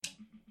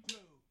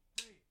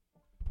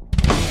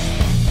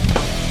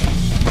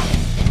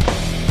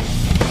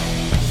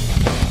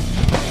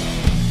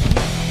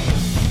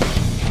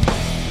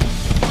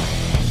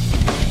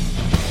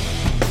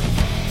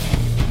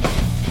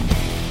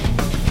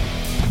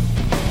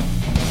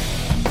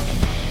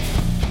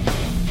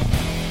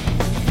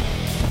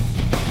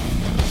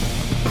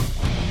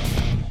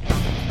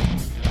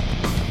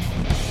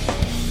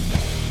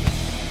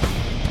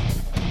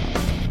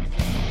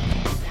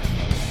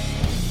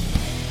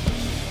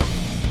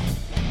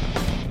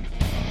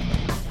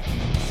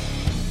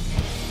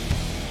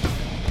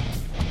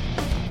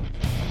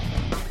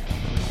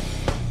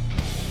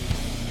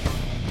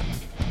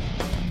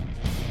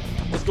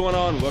going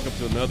on? Welcome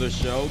to another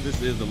show.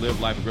 This is the Live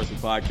Life Aggressive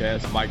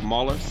podcast. Mike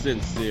Mahler,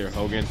 Sincere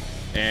Hogan,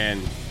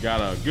 and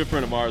got a good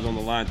friend of ours on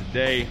the line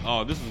today.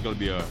 Oh, this is going to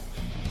be a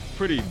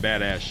pretty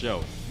badass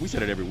show. We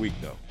said it every week,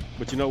 though.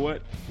 But you know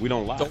what? We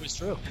don't lie. It's always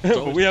true.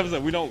 But we haven't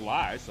said we don't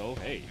lie, so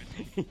hey.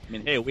 I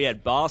mean, hey, we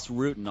had Boss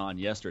Rutan on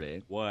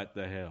yesterday. What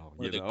the hell?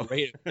 One of the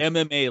great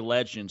MMA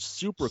legend,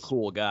 super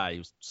cool guy. He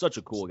was such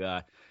a cool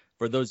guy.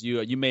 For those of you,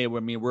 you may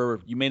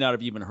not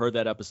have even heard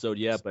that episode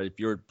yet, but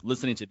if you're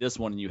listening to this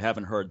one and you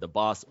haven't heard the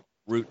Boss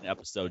Rutan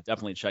episode,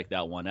 definitely check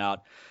that one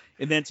out.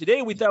 And then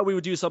today we thought we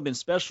would do something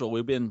special.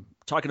 We've been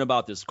talking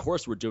about this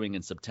course we're doing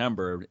in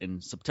September.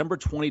 In September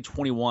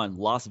 2021,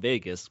 Las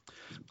Vegas,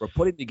 we're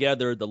putting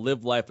together the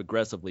Live Life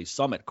Aggressively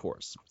Summit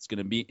course. It's going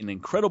to be an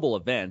incredible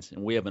event,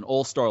 and we have an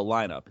all-star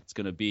lineup. It's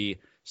going to be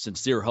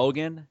Sincere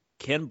Hogan,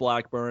 Ken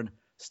Blackburn,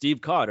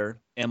 Steve Cotter,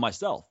 and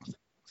myself.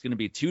 It's going to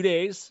be 2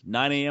 days,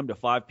 9 a.m. to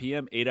 5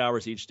 p.m., 8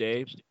 hours each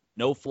day.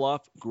 No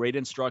fluff, great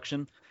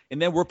instruction.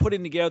 And then we're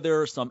putting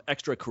together some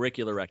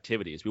extracurricular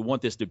activities. We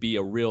want this to be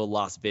a real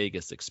Las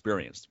Vegas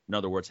experience. In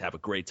other words, have a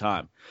great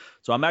time.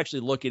 So I'm actually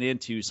looking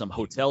into some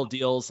hotel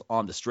deals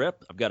on the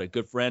Strip. I've got a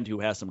good friend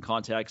who has some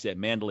contacts at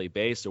Mandalay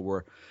Bay, so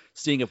we're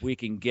seeing if we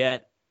can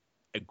get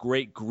a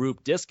great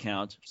group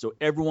discount so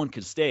everyone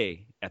can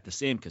stay at the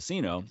same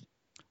casino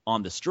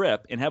on the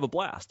Strip and have a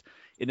blast.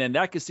 And then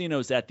that casino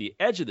is at the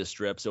edge of the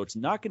Strip, so it's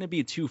not going to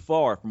be too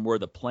far from where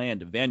the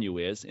planned venue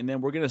is. And then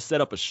we're going to set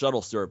up a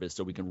shuttle service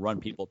so we can run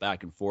people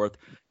back and forth.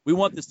 We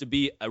want this to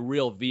be a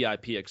real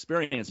VIP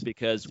experience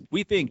because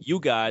we think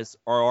you guys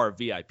are our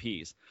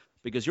VIPs,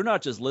 because you're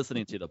not just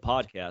listening to the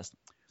podcast,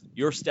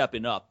 you're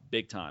stepping up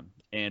big time.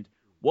 And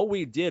what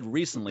we did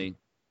recently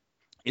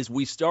is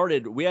we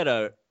had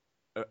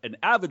an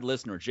avid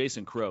listener,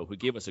 Jason Crow, who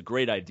gave us a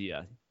great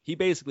idea. He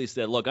basically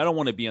said, look, I don't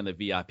want to be on the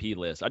VIP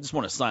list. I just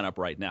want to sign up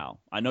right now.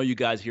 I know you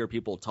guys hear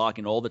people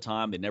talking all the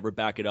time. They never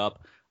back it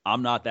up.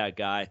 I'm not that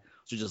guy.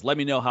 So just let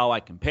me know how I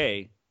can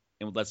pay,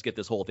 and let's get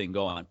this whole thing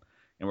going.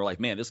 And we're like,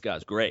 man, this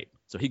guy's great.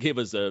 So he gave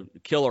us a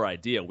killer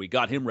idea. We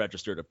got him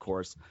registered, of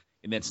course.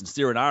 And then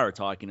Sincere and I are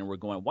talking, and we're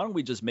going, why don't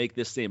we just make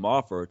this same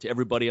offer to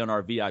everybody on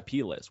our VIP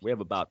list? We have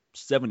about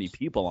 70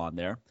 people on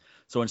there.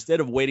 So instead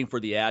of waiting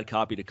for the ad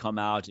copy to come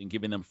out and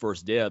giving them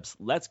first dibs,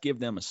 let's give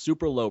them a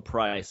super low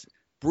price,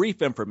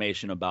 brief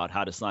information about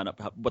how to sign up,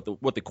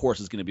 what the course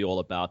is going to be all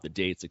about, the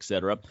dates,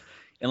 etc.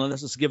 And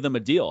let's just give them a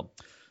deal.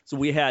 So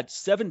we had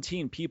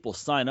 17 people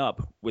sign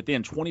up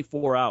within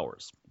 24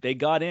 hours. They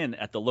got in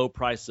at the low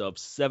price of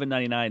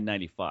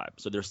 $799.95.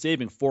 So they're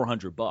saving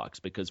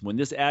 $400 because when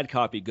this ad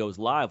copy goes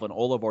live on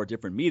all of our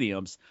different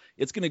mediums,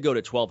 it's going to go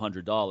to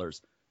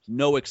 $1,200.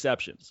 No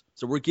exceptions.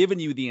 So we're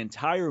giving you the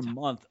entire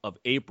month of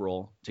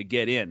April to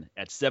get in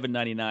at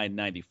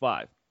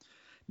 $799.95.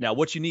 Now,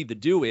 what you need to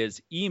do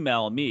is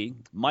email me,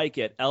 Mike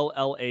at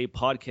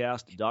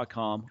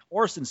llapodcast.com,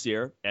 or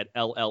Sincere at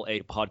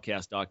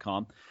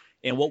llapodcast.com.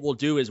 And what we'll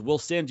do is we'll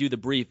send you the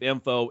brief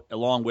info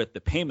along with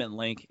the payment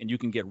link, and you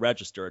can get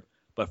registered.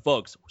 But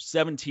folks,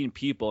 17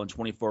 people in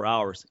 24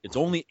 hours. It's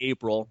only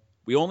April.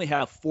 We only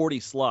have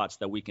 40 slots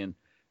that we can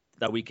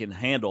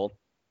handle.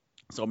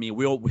 So I mean,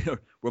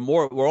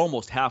 we're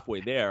almost halfway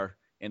there,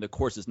 and the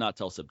course is not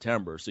till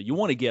September. So you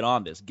want to get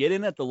on this. Get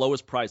in at the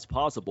lowest price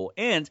possible,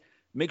 and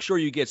make sure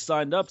you get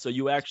signed up so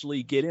you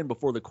actually get in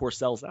before the course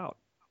sells out.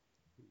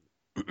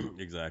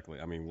 Exactly.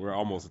 I mean, we're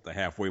almost at the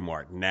halfway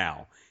mark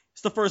now.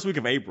 It's the first week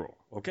of April,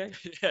 okay?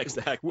 Yeah,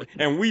 exactly.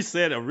 And we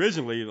said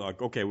originally,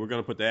 like, okay, we're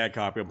going to put the ad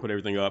copy and put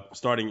everything up,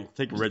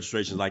 taking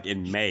registrations like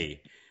in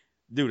May.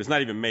 Dude, it's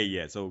not even May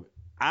yet. So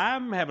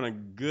I'm having a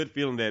good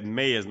feeling that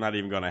May is not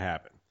even going to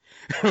happen.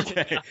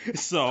 Okay,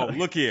 so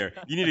look here.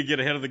 You need to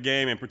get ahead of the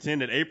game and pretend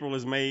that April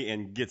is May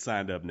and get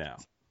signed up now.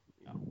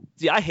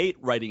 See, I hate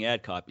writing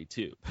ad copy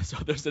too. So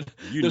there's an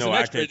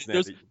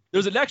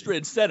extra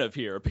incentive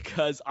here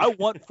because I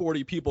want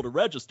 40 people to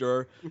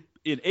register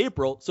in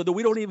April so that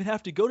we don't even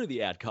have to go to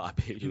the ad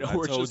copy. You know,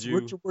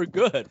 we're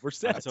good. We're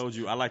set. I told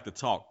you I like to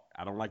talk.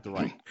 I don't like to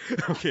write.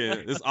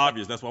 Okay, it's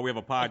obvious. That's why we have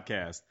a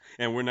podcast,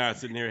 and we're not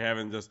sitting here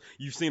having just.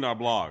 You've seen our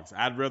blogs.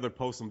 I'd rather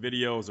post some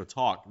videos or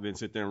talk than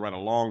sit there and write a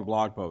long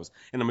blog post.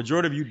 And the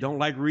majority of you don't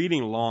like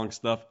reading long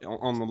stuff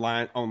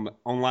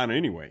online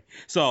anyway.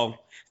 So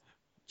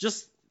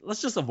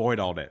let's just avoid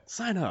all that.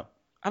 Sign up.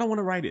 I don't want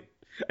to write it.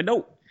 I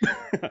don't.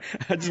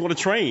 I just want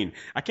to train.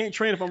 I can't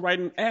train if I'm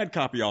writing ad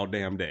copy all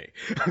damn day.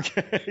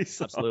 Okay.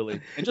 So, absolutely.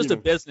 And just a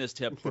business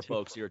tip for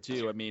folks here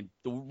too. I mean,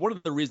 one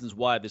of the reasons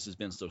why this has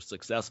been so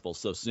successful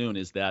so soon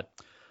is that,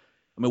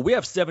 I mean, we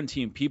have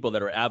 17 people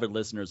that are avid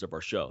listeners of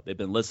our show. They've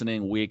been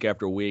listening week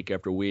after week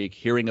after week,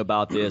 hearing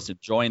about this,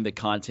 enjoying the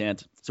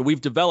content. So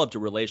we've developed a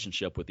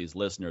relationship with these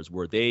listeners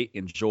where they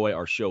enjoy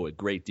our show a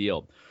great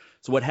deal.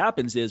 So what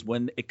happens is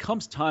when it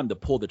comes time to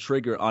pull the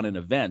trigger on an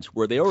event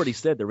where they already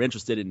said they're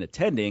interested in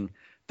attending,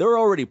 they're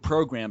already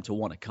programmed to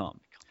want to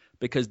come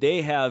because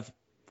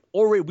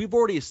we've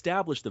already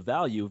established the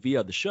value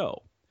via the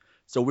show.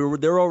 So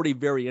they're already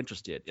very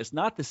interested. It's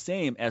not the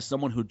same as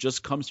someone who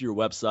just comes to your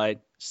website,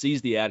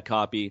 sees the ad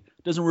copy,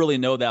 doesn't really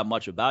know that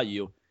much about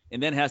you.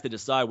 and then has to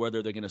decide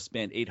whether they're going to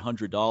spend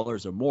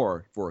 $800 or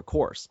more for a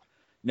course.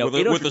 With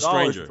a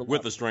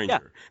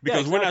stranger,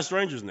 because we're not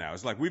strangers now.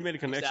 It's like we've made a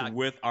connection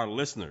with our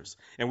listeners,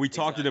 and we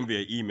talk to them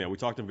via email. We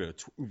talk to them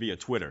via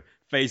Twitter,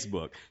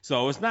 Facebook.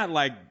 So it's not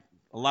like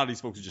a lot of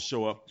these folks who just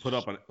show up, put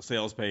up a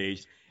sales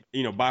page,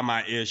 buy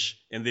my ish,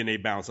 and then they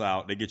bounce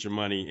out. They get your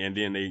money, and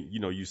then they,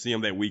 you see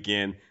them that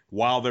weekend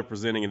while they're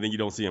presenting, and then you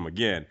don't see them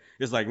again.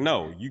 It's like,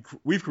 no,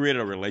 we've created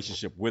a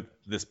relationship with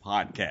this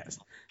podcast.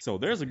 So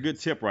there's a good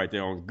tip right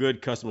there on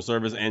good customer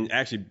service and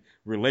actually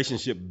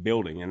relationship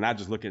building, and not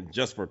just looking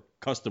just for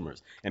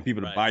customers and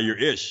people to buy your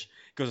ish.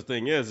 Because the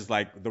thing is, it's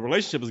like the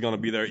relationship is going to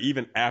be there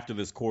even after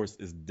this course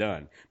is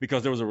done,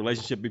 because there was a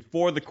relationship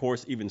before the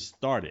course even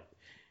started.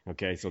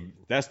 Okay, so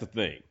that's the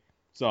thing.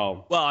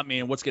 So, well, I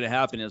mean, what's going to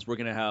happen is we're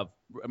going to have,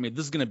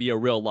 this is going to be a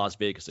real Las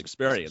Vegas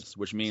experience,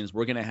 which means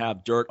we're going to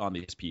have dirt on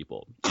these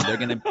people. And they're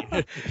going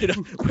to,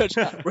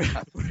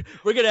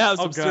 we're going to have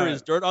some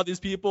serious dirt on these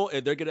people,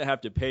 and they're going to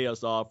have to pay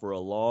us off for a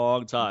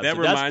long time. That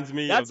reminds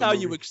me. That's how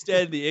you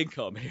extend the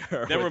income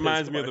here. That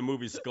reminds me of the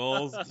movie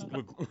Skulls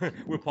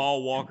with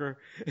Paul Walker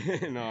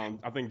and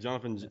I think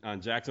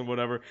Jonathan Jackson,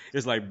 whatever.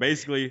 It's like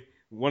basically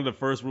one of the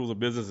first rules of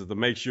business is to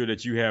make sure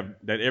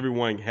that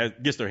everyone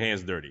gets their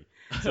hands dirty.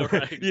 So,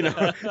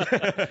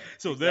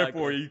 so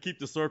therefore you keep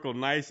the circle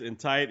nice and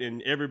tight,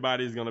 and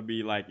everybody's going to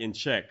be like in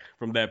check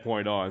from that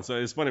point on. So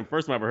it's funny.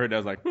 First time I ever heard that, I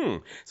was like,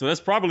 So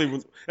that's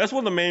one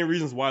of the main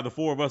reasons why the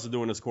four of us are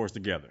doing this course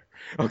together.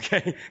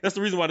 Okay. That's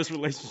the reason why this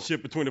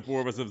relationship between the four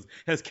of us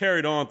has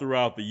carried on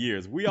throughout the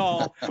years. We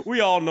all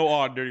know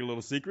our dirty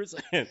little secrets,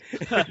 and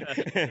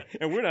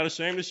we're not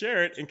ashamed to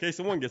share it in case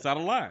someone gets out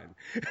of line.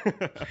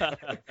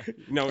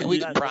 We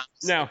can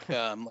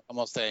promise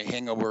almost a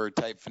hangover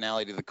type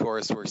finale to the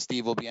course where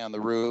Steve will be on the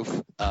roof.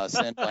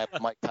 Sin will have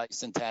Mike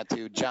Tyson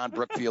tattooed. John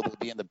Brookfield will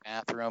be in the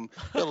bathroom.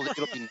 It'll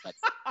be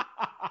nuts.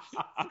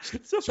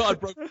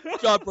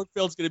 John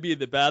Brookfield's going to be in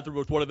the bathroom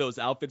with one of those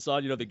outfits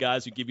on, the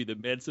guys who give you the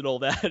mints and all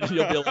that. And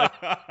you'll be like,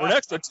 for an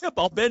extra tip,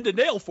 I'll bend a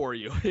nail for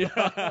you. He's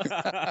going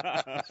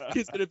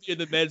to be in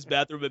the men's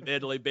bathroom at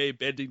Mandalay Bay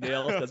bending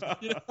nails.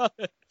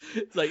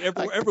 It's like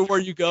everywhere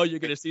you go, you're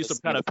going to see some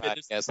kind of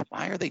fitness.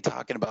 Why are they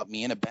talking about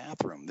me in a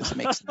bathroom? This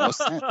makes no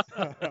sense.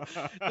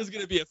 There's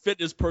going to be a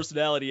fitness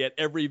personality at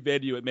every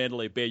venue at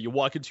Mandalay Bay. You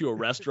walk into a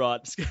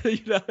restaurant,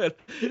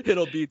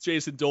 it'll be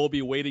Jason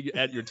Dolby waiting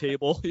at your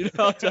table. Can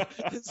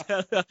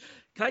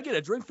I get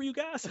a drink for you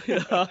guys? Yo,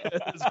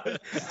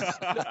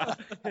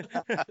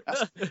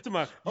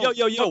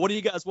 what do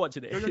you guys want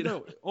today?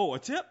 No. Oh, a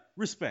tip?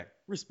 Respect.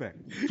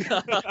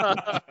 Oh,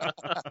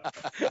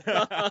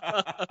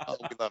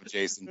 we love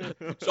Jason.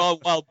 Sean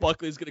Wild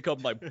Buckley's gonna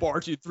come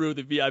barge you through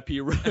the VIP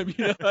room,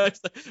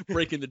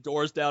 breaking the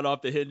doors down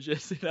off the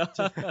hinges. You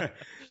got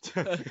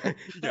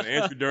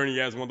Andrew Durney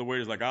as one of the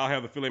waiters, like, I'll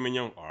have the filet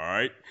mignon. All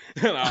right.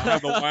 I'll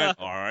have the wine.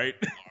 All right.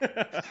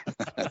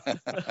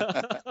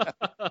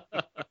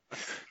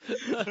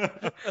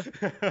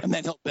 And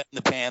then he'll bet in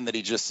the pan that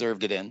he just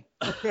served it in.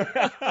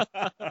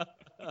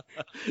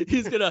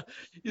 He's gonna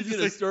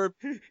serve.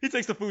 He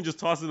takes the food and just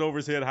tosses it over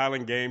his head,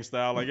 Highland Game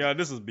style. Like,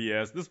 this is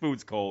BS. This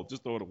food's cold.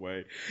 Just throw it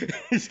away.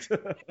 He's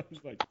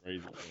like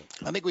crazy.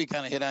 I think we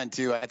kind of hit on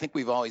too. I think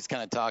we've always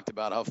kind of talked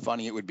about how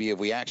funny it would be if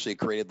we actually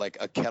created like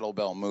a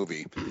kettlebell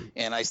movie,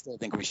 and I still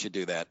think we should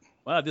do that.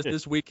 Wow,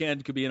 this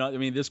weekend could be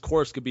this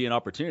course could be an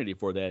opportunity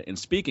for that. And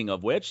speaking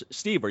of which,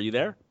 Steve, are you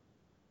there?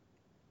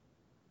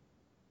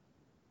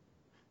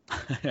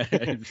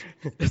 Hey,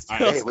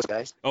 what's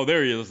guys? Oh,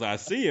 there he is. I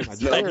see him.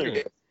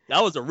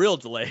 That was a real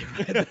delay.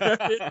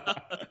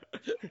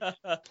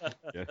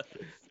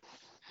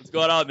 What's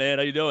going on, man?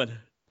 How you doing?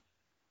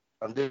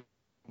 I'm doing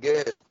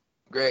good.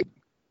 Great.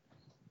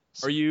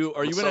 Are you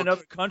in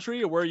another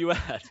country, or where are you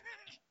at?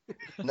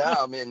 No,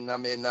 I'm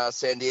in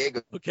San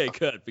Diego. Okay,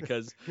 good,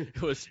 because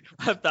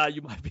I thought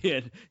you might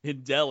be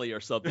in Delhi or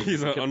something.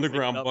 He's an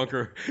underground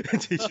bunker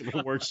teaching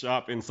a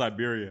workshop in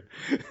Siberia.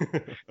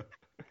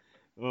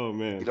 Oh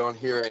man! You don't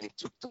hear any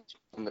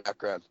in the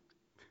background.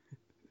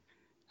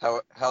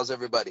 How's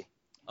everybody?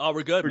 Oh,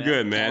 we're good. We're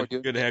good, man.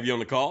 Good to have you on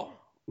the call.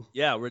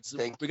 Yeah, we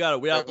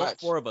got all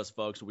four of us,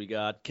 folks. We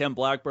got Ken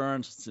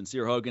Blackburn,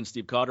 Sincere Hogan,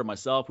 Steve Cotter,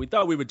 myself. We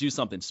thought we would do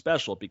something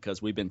special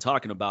because we've been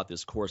talking about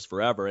this course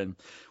forever, and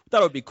we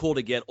thought it would be cool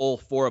to get all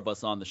four of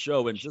us on the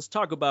show and just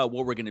talk about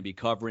what we're going to be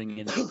covering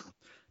and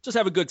just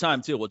have a good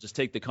time too. We'll just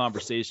take the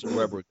conversation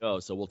wherever it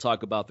goes. So we'll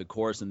talk about the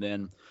course, and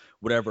then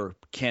whatever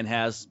Ken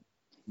has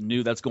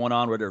new that's going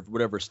on,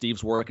 whatever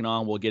Steve's working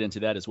on, we'll get into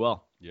that as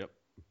well. Yep.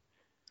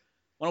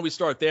 Why don't we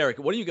start there?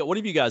 What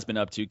have you guys been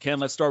up to? Ken,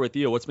 let's start with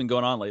you. What's been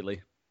going on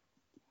lately?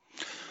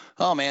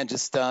 Oh man,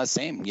 just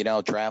same,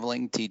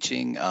 traveling,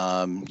 teaching, doing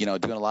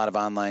a lot of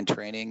online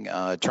training,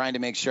 trying to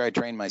make sure I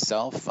train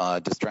myself,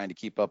 just trying to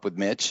keep up with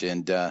Mitch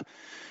and,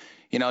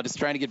 just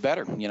trying to get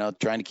better,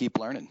 trying to keep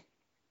learning.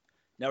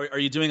 Now, are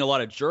you doing a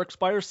lot of jerks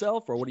by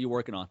yourself, or what are you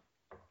working on?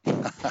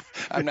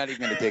 I'm not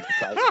even going to take the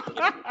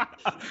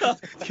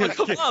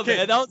Come on,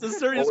 man. That was a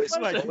serious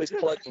question. Always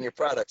plugging your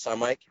products, huh,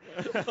 Mike?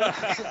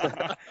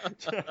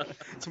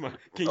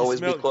 Can you Always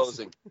smell, be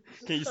closing.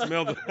 Can you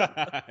smell the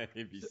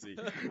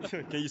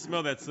ABC? Can you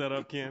smell that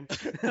setup, Ken?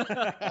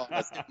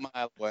 That's a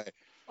mile away.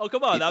 Oh,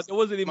 come on. There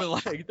wasn't even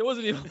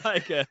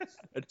like a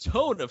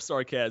tone of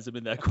sarcasm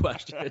in that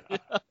question.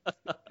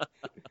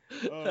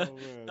 Oh,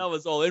 man. That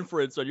was all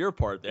inference on your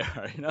part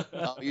there. You know?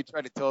 Oh, you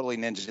tried to totally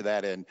ninja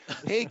that in.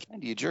 Hey, Ken,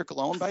 do you jerk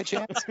alone by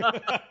chance?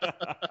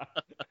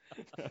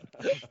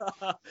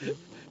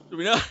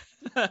 we know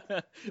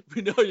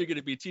you're going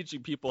to be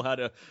teaching people how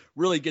to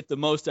really get the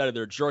most out of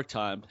their jerk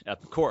time at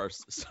the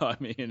course. So, I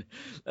mean,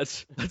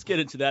 let's get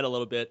into that a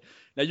little bit.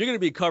 Now, you're going to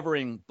be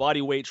covering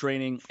body weight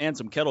training and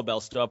some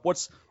kettlebell stuff.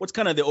 What's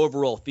kind of the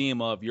overall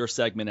theme of your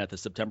segment at the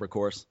September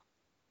course?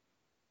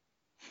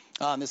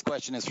 This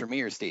question is for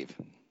me or Steve?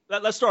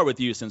 Let's start with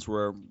you since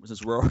we're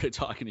already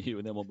talking to you,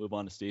 and then we'll move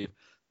on to Steve.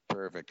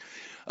 Perfect.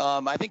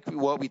 I think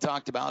what we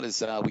talked about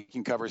is we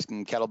can cover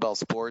some kettlebell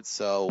sports,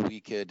 so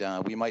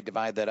we might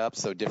divide that up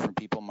so different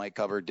people might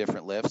cover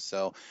different lifts.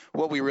 So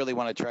what we really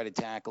want to try to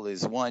tackle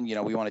is one,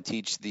 we want to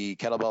teach the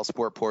kettlebell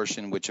sport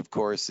portion, which of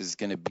course is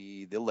going to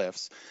be the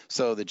lifts,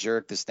 so the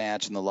jerk, the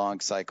snatch, and the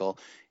long cycle.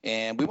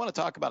 And we want to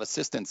talk about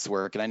assistance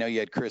work. And I know you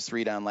had Chris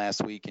Reed on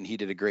last week, and he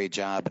did a great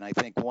job. And I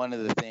think one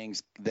of the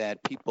things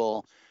that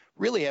people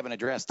really haven't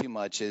addressed too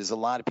much is a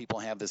lot of people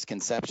have this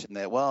conception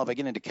that, well, if I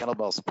get into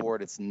kettlebell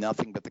sport, it's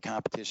nothing but the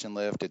competition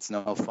lift. It's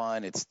no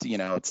fun. It's,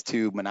 it's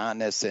too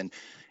monotonous.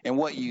 And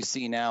what you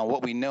see now,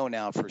 what we know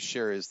now for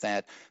sure is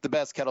that the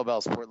best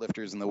kettlebell sport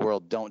lifters in the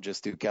world don't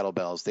just do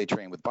kettlebells. They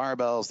train with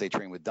barbells, they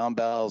train with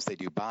dumbbells, they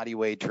do body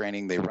weight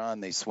training, they run,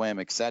 they swim,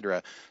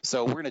 etc.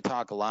 So we're going to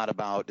talk a lot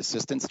about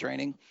assistance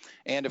training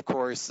and, of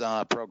course,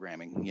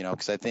 programming,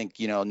 because I think,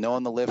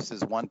 knowing the lifts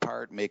is one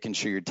part, making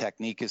sure your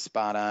technique is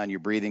spot on, your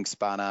breathing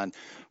spot on.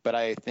 But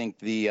I think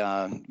the,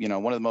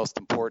 one of the most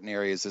important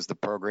areas is the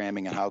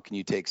programming and how can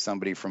you take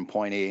somebody from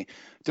point A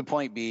to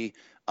point B,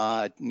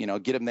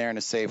 get them there in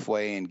a safe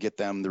way and get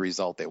them the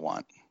result they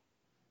want.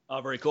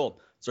 Oh, very cool.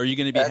 So are you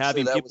going to be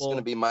having that people? Was going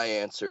to be my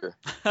answer.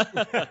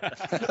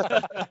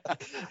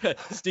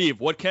 Steve,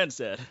 what Ken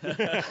said.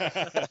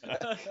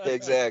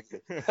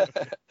 Exactly.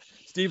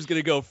 Steve's going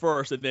to go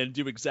first and then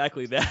do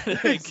exactly that.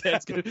 And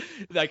Ken's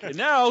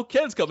gonna,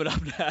 Ken's coming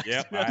up next.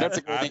 Yep, that's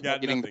a good thing for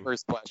getting the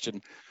first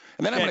question.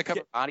 And then I'm going to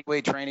cover body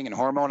weight training and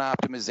hormone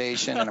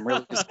optimization, and I'm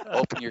really just going to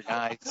open your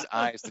guys'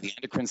 eyes to the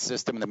endocrine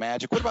system and the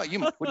magic. What about you,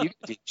 Mike? What do you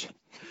teach?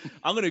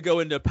 I'm going to go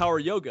into power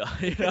yoga,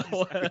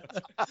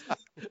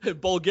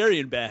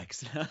 Bulgarian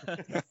bags.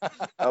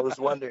 I was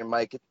wondering,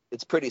 Mike,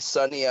 it's pretty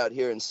sunny out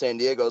here in San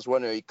Diego. I was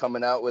wondering, are you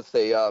coming out with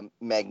a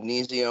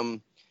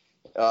magnesium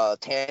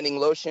tanning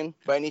lotion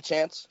by any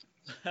chance?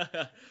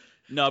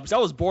 No, because I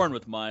was born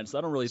with mine, so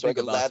I don't really think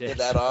about it. So I can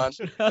lather that on.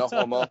 No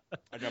homo.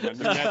 I got my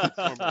new magic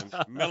hormone,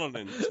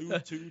 melanin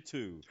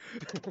 222.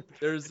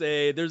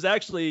 There's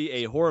actually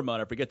a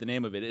hormone. I forget the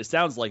name of it. It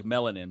sounds like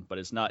melanin, but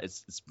it's not.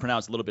 It's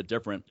pronounced a little bit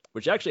different,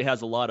 which actually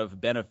has a lot of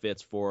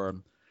benefits for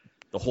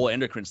the whole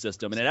endocrine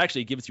system, and it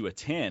actually gives you a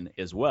tan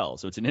as well.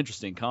 So it's an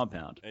interesting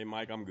compound. Hey,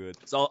 Mike, I'm good.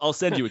 So I'll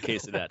send you a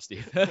case of that,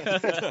 Steve.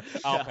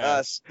 I'll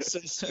pass.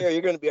 Sincere,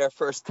 you're going to be our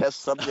first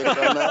test subject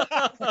on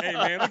that. Hey,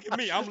 man, look at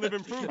me. I'm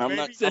living proof, baby.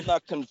 I'm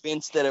not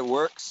convinced that it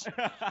works.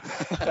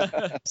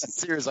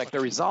 Sincere is like, the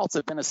results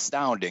have been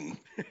astounding.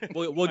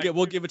 We'll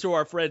give it to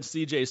our friend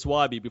CJ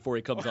Swaby before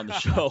he comes on the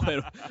show,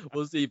 and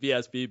we'll see if he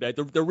has feedback.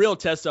 The real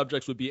test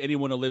subjects would be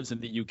anyone who lives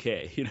in the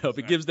UK. If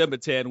it gives them a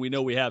tan, we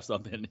know we have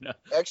something.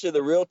 Actually,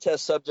 the real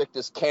test subject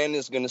is Ken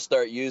is going to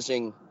start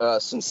using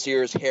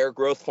Sincere's hair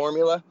growth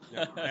formula.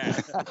 Yeah,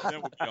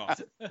 that would be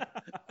awesome.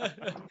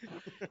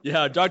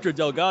 Yeah, Dr.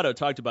 Delgado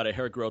talked about a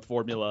hair growth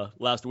formula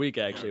last week.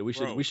 Actually, we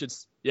should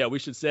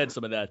send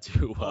some of that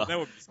to. That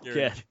would be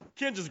scary.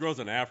 Ken just grows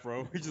an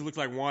afro. He just looks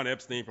like Juan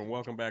Epstein from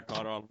Welcome Back,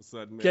 Cotter. All of a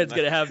sudden, man. Ken's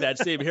gonna have that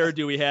same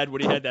hairdo he had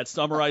when he had that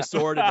samurai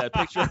sword in that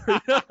picture.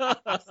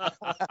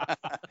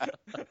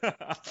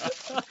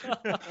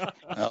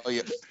 Oh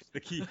yeah,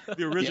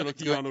 the original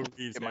Keanu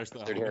Reeves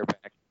hairstyle.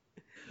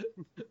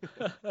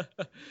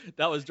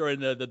 That was during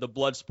the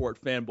Bloodsport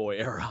fanboy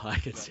era, I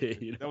can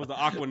see. That was the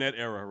Aquanet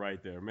era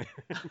right there, man.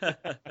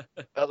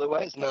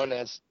 Otherwise known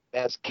as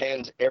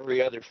Ken's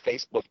every other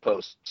Facebook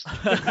post.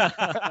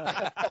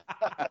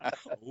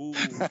 Ooh.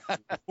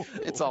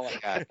 It's all I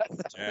got.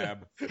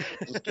 Jab.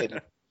 Just kidding.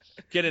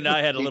 Ken and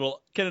I had a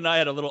little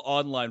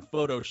online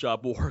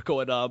Photoshop war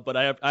going on, but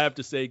I have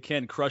to say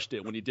Ken crushed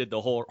it when he did the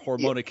whole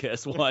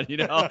Hormonicus one.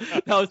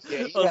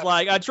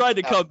 I tried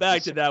to come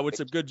back to that with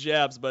some good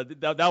jabs, but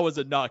that was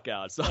a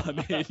knockout. So I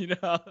mean,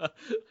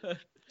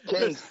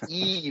 Ken's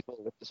evil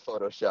with this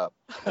Photoshop.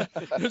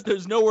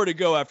 there's nowhere to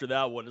go after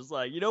that one. It's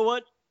like, you know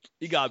what?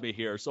 He got me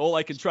here, so all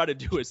I can try to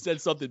do is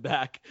send something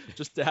back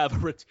just to have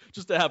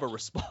a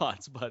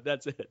response, but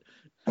that's it.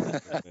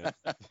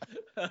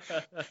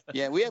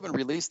 Yeah, we haven't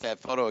released that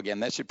photo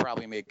again. That should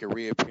probably make a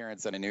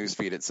reappearance on a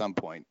newsfeed at some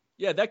point.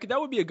 Yeah, that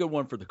would be a good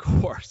one for the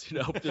course.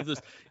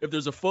 If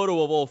there's a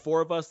photo of all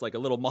four of us, like a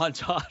little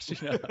montage.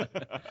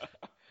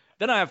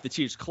 then I have to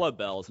teach club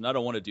bells, and I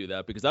don't want to do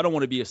that because I don't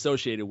want to be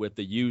associated with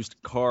the used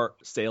car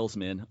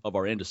salesman of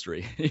our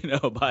industry,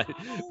 by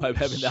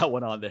having that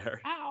one on there.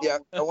 Yeah,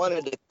 I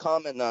wanted to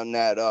comment on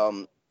that.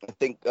 I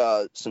think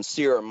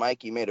Sincere or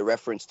Mikey made a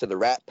reference to the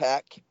Rat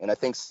Pack, and I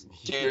think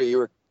Sincere, you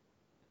were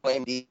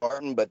claim Dean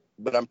Martin, but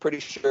I'm pretty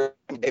sure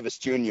Davis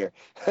Jr.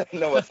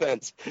 No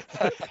offense.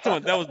 So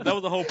that was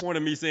the whole point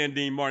of me saying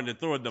Dean Martin, to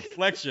throw a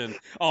deflection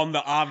on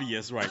the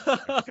obvious right there.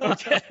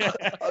 Okay.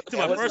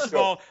 So first of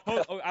all,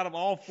 out of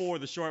all four,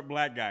 the short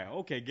black guy.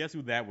 Okay, guess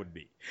who that would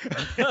be?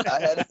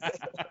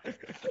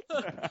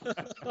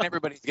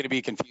 Everybody's going to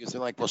be confused. They're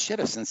like, well, shit,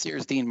 if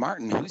Sincere's Dean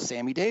Martin, who's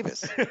Sammy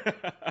Davis?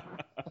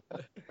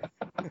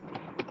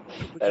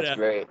 That's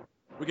great.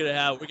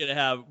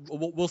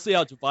 We'll see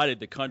how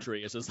divided the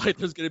country is. It's like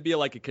there's going to be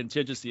like a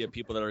contingency of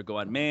people that are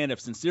going, man, if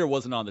Sincere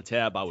wasn't on the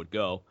tab, I would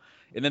go.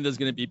 And then there's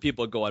going to be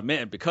people going,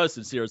 man, because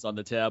Sincere's on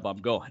the tab, I'm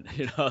going.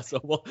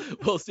 So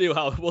we'll see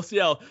how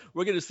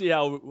we're going to see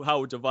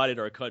how divided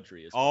our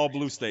country is. All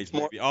blue states,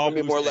 maybe. All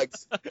blue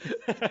states.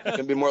 It's going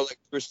to be more like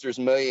Brewster's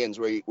Millions,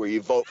 where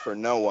you vote for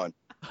no one.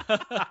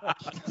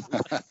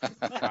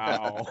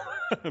 Wow.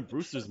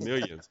 Brewster's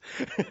Millions.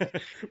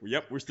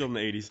 Yep, we're still in the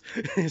 80s.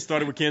 It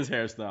started with Ken's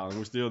hairstyle, and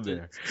we're still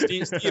there.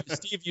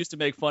 Steve used to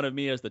make fun of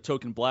me as the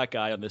token black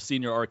guy on the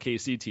senior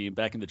RKC team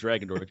back in the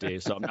Dragendorf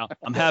days. So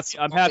I'm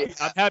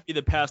happy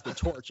to pass the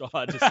torch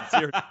on to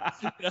Sincere.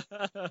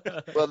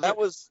 Well, that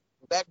was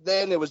back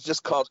then. It was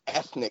just called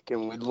ethnic,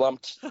 and we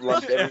lumped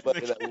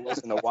everybody that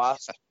wasn't a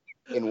WASP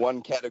in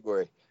one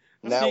category.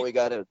 Now we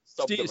got to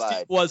subdivide.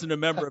 Steve wasn't a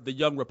member of the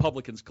Young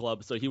Republicans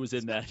Club, so he was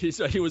in that.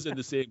 He was in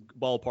the same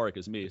ballpark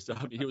as me. So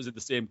he was in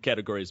the same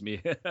category as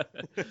me.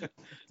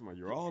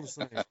 You're all the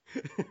same.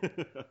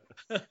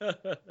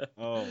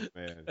 Oh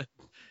man.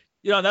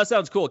 That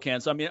sounds cool, Ken.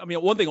 So I mean,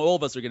 one thing all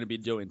of us are going to be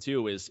doing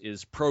too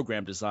is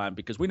program design,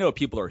 because we know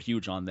people are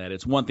huge on that.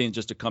 It's one thing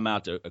just to come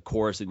out to a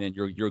course and then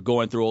you're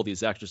going through all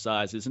these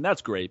exercises, and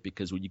that's great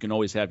because you can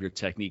always have your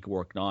technique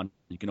worked on.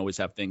 You can always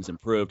have things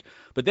improved.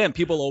 But then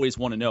people always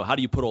want to know, how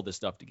do you put all this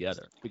stuff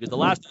together? Because the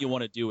last thing you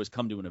want to do is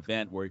come to an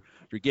event where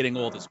you're getting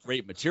all this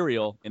great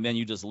material and then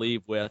you just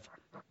leave with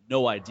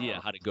no idea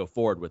how to go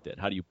forward with it.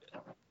 How do you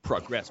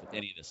progress with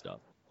any of this stuff?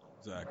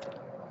 Exactly.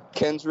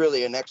 Ken's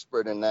really an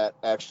expert in that,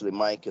 actually,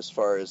 Mike, as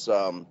far as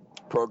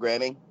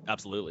programming.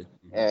 Absolutely.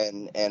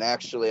 And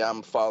actually,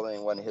 I'm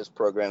following one of his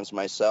programs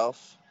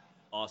myself.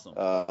 Awesome.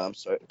 I'm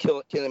sorry,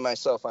 killing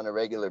myself on a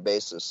regular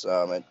basis.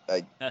 I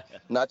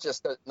not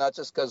just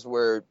because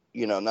we're,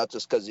 not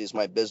just because he's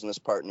my business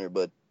partner,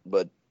 but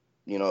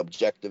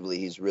objectively,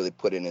 he's really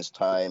put in his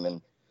time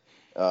and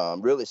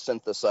really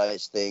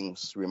synthesized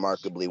things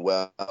remarkably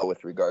well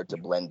with regard to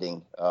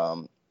blending.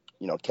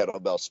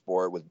 Kettlebell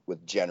sport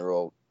with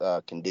general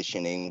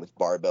conditioning, with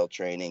barbell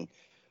training,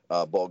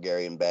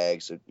 Bulgarian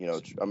bags.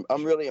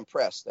 I'm really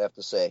impressed, I have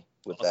to say,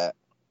 with that.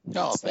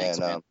 Oh, thanks,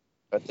 man.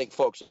 I think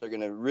folks are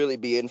going to really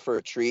be in for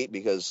a treat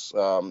because,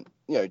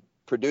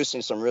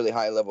 producing some really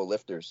high level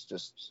lifters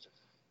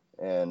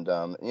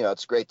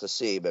it's great to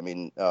see. But I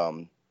mean,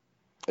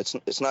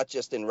 it's not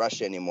just in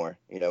Russia anymore.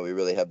 We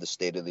really have the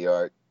state of the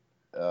art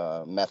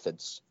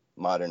methods,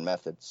 modern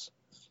methods.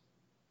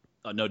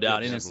 No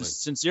doubt. And it's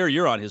Sincere,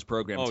 you're on his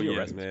program too,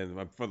 yes, right?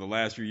 Man. For the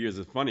last few years,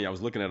 it's funny. I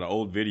was looking at an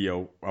old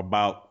video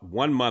about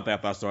 1 month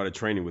after I started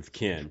training with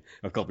Ken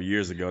a couple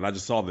years ago, and I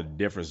just saw the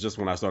difference just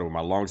when I started with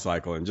my long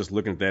cycle and just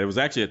looking at that. It was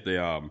actually at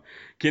the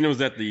Ken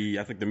was at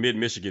the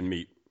Mid-Michigan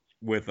meet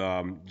with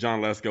John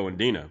Lesko and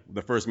Dina,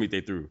 the first meet they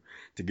threw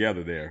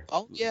together there.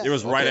 Oh yeah. It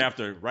was right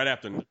after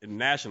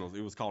Nationals.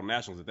 It was called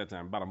Nationals at that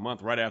time. About a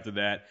month right after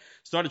that,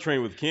 started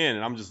training with Ken,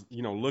 and I'm just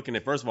looking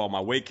at, first of all,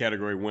 my weight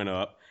category went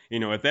up.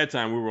 At that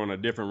time we were on a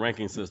different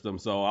ranking system,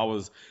 so I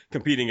was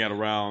competing at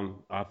around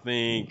I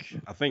think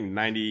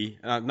 90,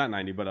 not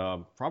 90,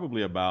 but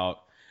probably about.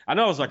 I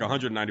know it was like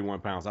 191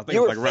 pounds. I think it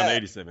was like around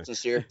 87.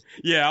 Sincere.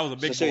 Yeah, I was a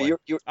big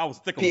boy. I was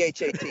thick.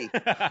 PHAT.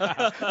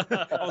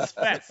 I was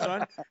fat,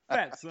 son.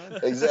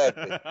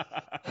 Exactly.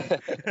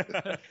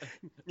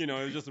 It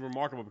was just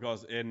remarkable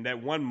because in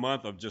that 1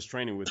 month of just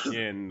training with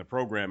Ken, the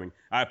programming,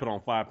 I put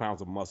on 5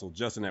 pounds of muscle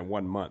just in that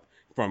 1 month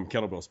from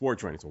kettlebell sport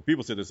training. So when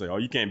people sit there and say, oh,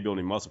 you can't build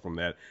any muscle from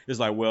that, it's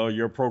like, well,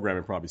 your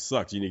programming probably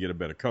sucks. You need to get a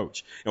better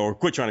coach or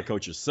quit trying to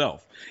coach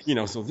yourself.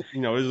 There's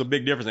a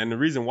big difference. And the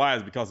reason why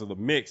is because of the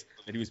mix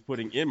that he was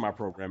putting in my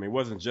programming. It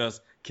wasn't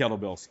just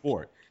kettlebell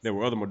sport. There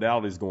were other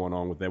modalities going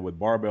on with that, with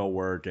barbell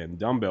work and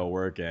dumbbell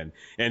work. And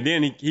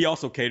then he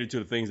also catered to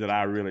the things that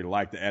I really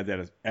like to add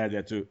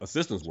that to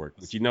assistance work,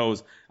 which he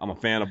knows I'm a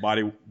fan of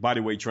body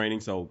weight training.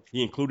 So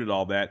he included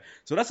all that.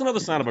 So that's another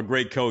sign of a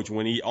great coach,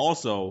 when he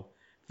also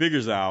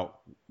figures out,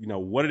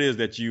 what it is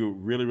that you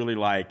really, really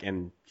like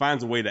and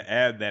finds a way to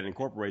add that,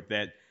 incorporate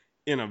that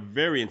in a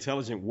very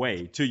intelligent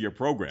way to your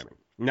programming.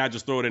 Not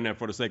just throw it in there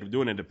for the sake of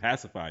doing it to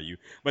pacify you,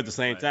 but at the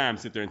same time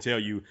sit there and tell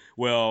you,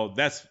 well,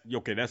 that's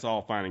okay, that's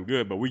all fine and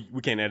good, but we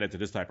can't add that to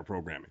this type of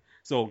programming.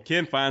 So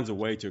Ken finds a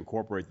way to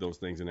incorporate those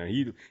things in there.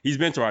 He's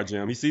been to our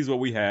gym. He sees what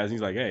we have. And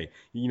he's like, hey,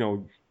 you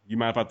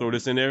mind if I throw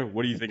this in there?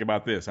 What do you think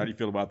about this? How do you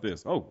feel about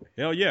this? Oh,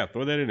 hell yeah,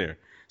 throw that in there.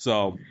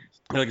 So,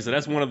 like I said,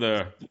 that's one of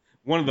the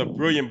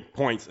brilliant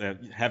points at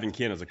having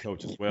Ken as a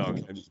coach as well.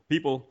 And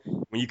people,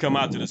 when you come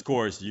out to this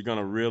course, you're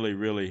gonna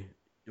really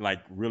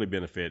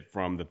benefit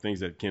from the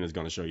things that Ken is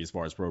gonna show you as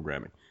far as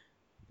programming.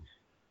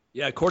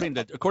 Yeah, according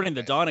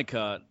to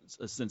Donica,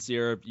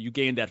 Sincere, you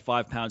gained that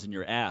 5 pounds in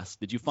your ass.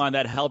 Did you find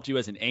that helped you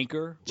as an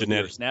anchor with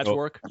your snatch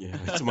work? Yeah,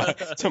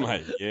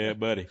 somebody, yeah,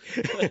 buddy.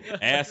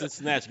 Ass and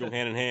snatch go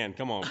hand in hand.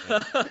 Come on,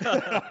 man.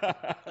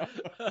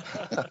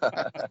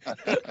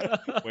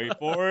 Wait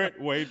for it.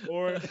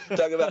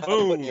 Talk about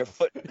putting your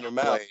foot in your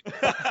mouth.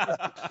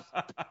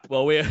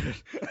 Well,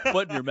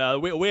 foot in your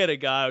mouth. We had a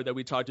guy that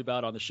we talked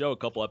about on the show a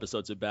couple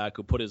episodes back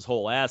who put his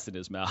whole ass in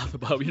his mouth.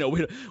 But we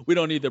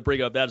don't need to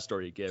bring up that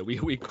story again.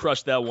 We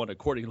crushed that one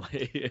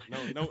accordingly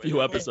a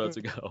few episodes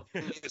ago.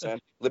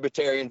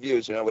 Libertarian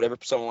views, whatever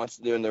someone wants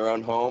to do in their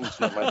own home,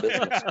 it's not my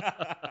business.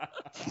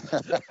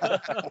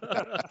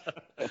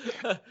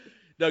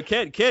 Now,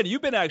 Ken,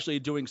 you've been actually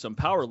doing some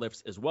power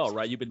lifts as well,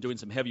 right? You've been doing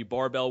some heavy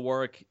barbell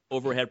work,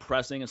 overhead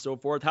pressing, and so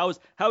forth. How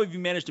have you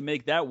managed to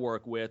make that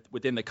work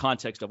within the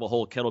context of a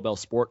whole kettlebell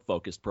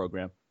sport-focused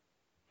program?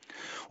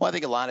 Well, I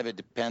think a lot of it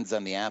depends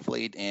on the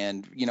athlete.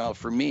 And,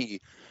 for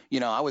me,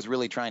 I was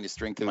really trying to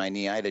strengthen my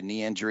knee. I had a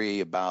knee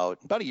injury about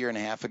a year and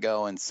a half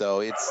ago. And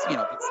so it's something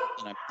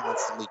I'm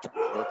constantly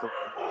trying to work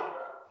around.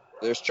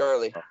 There's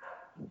Charlie.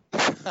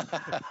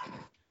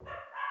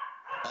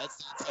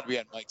 That's got to be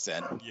on Mike's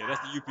end. Yeah, that's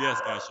the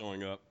UPS guy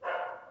showing up.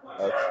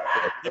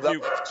 Okay.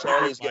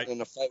 Charlie's getting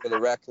in a fight with a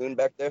raccoon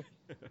back there?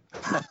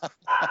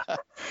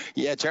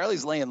 Yeah,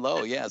 Charlie's laying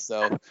low. Yeah,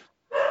 so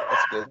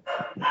that's good.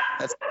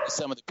 That's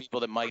some of the people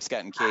that Mike's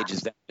got in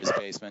cages down in his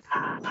basement.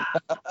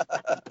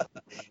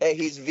 Hey,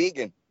 he's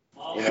vegan.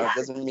 It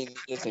doesn't mean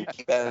he doesn't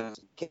keep animals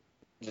in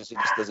cages. He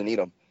just doesn't eat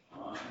them.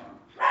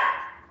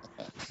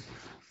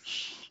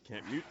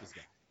 Can't mute this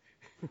guy.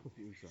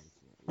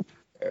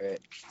 All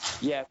right.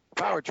 Yeah,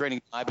 power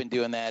training. I've been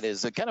doing that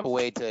as a kind of a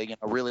way to,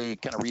 really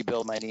kind of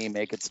rebuild my knee,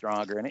 make it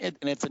stronger, and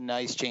it's a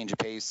nice change of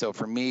pace. So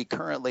for me,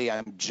 currently,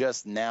 I'm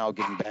just now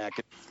getting back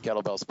at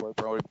kettlebell sport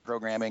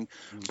programming,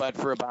 but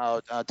for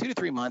about 2 to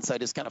 3 months, I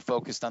just kind of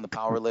focused on the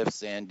power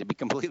lifts, and to be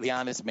completely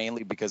honest,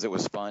 mainly because it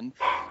was fun.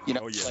 When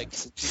you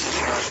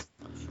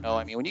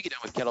get done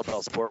with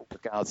kettlebell sport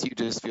workouts, you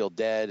just feel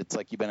dead. It's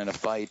like you've been in a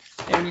fight,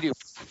 and when you do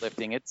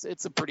lifting, it's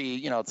a pretty,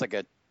 it's like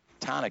a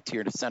tonic to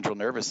your central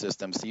nervous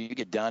system, so you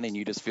get done and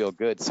you just feel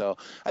good. So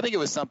I think it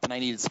was something I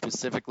needed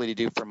specifically to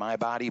do for my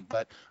body,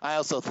 but I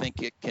also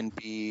think it can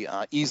be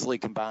easily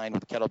combined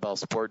with kettlebell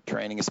sport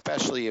training,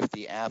 especially if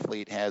the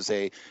athlete has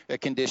a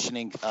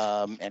conditioning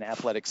and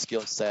athletic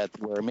skill set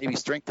where maybe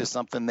strength is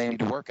something they need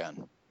to work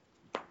on.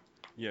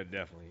 Yeah,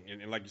 definitely.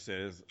 And like you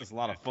said, it's a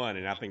lot of fun,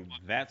 and I think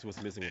that's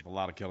what's missing with a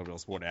lot of kettlebell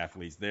sport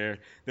athletes. Their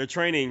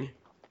training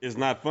is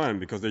not fun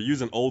because they're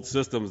using old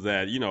systems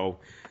that,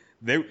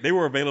 They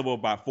were available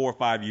about 4 or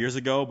 5 years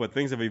ago, but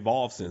things have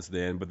evolved since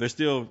then. But they're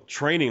still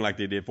training like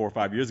they did 4 or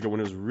 5 years ago when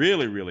it was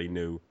really, really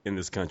new in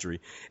this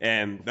country.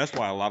 And that's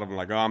why a lot of them are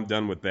like, oh, I'm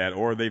done with that.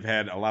 Or they've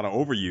had a lot of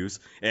overuse,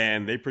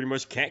 and they pretty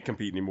much can't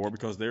compete anymore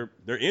because they're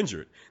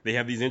injured. They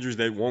have these injuries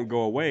that won't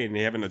go away, and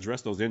they haven't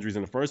addressed those injuries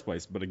in the first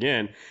place. But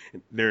again,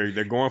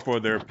 they're going for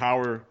their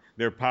power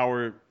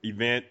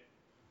event,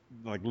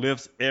 like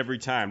lifts every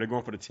time. They're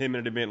going for the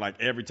 10-minute event like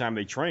every time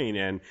they train,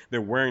 and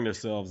they're wearing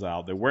themselves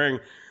out. They're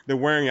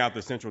wearing out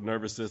the central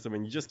nervous system,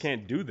 and you just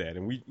can't do that.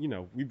 And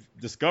we've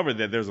discovered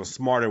that there's a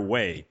smarter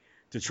way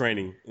to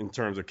training in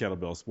terms of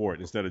kettlebell sport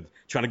instead of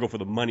trying to go for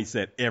the money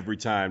set every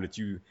time that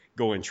you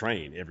go and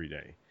train every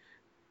day.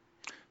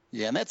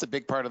 Yeah, and that's a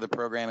big part of the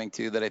programming,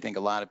 too, that I think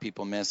a lot of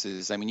people miss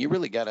is, you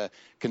really got to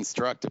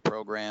construct a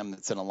program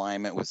that's in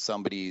alignment with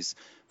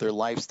their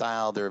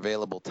lifestyle, their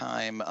available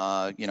time,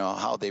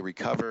 how they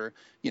recover,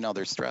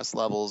 their stress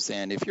levels.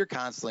 And if you're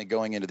constantly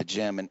going into the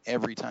gym and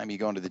every time you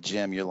go into the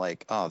gym, you're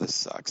like, oh, this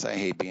sucks, I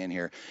hate being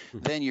here,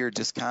 then you're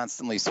just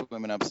constantly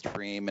swimming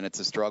upstream and it's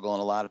a struggle.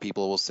 And a lot of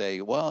people will say,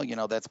 well,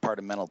 that's part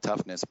of mental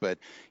toughness. But,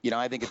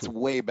 I think it's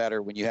way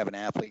better when you have an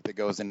athlete that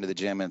goes into the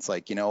gym and it's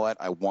like, you know what,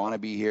 I want to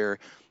be here.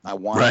 I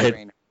want to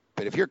train.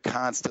 But if you're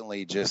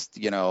constantly just,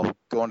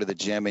 going to the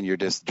gym and you're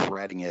just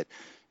dreading it,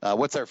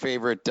 what's our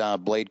favorite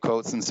Blade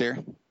quote,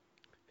 Sincere?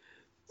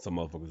 Some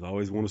motherfuckers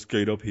always want to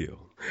skate uphill.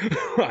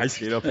 I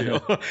skate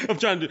uphill. I'm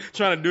trying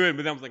to do it,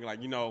 but I'm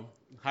thinking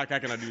how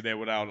can I do that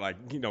without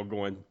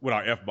going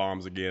without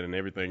F-bombs again and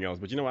everything else?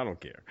 But I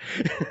don't care.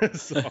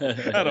 So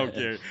I don't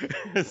care.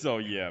 So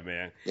yeah,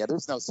 man. Yeah,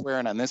 there's no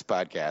swearing on this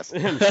podcast.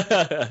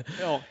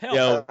 hell.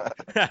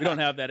 We don't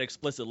have that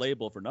explicit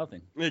label for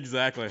nothing.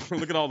 Exactly.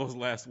 Look at all those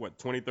last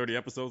 20, 30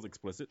 episodes,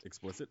 explicit.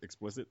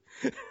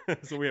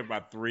 So we have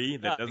about 3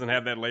 that doesn't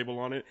have that label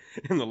on it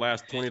in the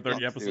last 20,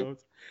 30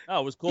 episodes.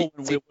 Oh, it was cool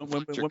when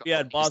we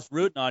had Boss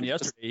Rutan on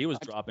yesterday. He was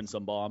dropping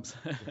some bombs.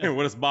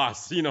 What is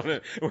Boss? I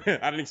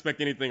didn't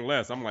expect anything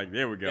less. I'm like,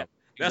 there we go. Yeah,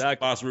 that's the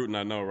Boss Rutan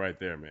I know right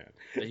there, man.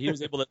 He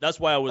was able to. That's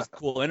why it was a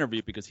cool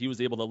interview because he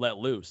was able to let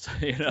loose.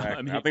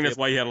 I think that's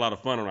why he had a lot of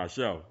fun on our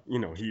show.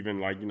 He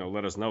even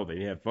let us know that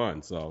he had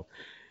fun. So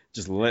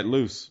just let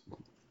loose.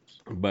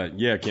 But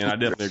yeah, Ken, I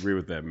definitely agree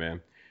with that,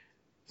 man.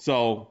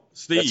 So,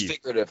 Steve. That's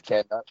figurative,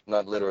 Ken,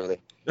 not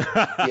literally.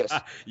 Yes.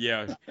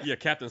 Yeah,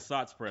 Captain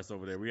Sots press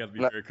over there. We have to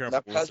be very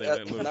careful when we say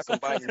that loose. Not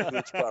combining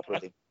foods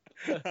properly.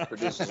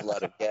 Produces a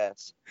lot of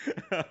gas.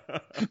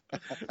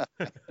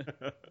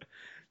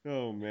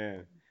 Oh,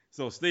 man.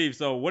 So, Steve,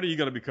 what are you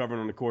going to be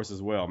covering on the course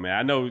as well, man?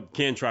 I know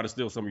Ken tried to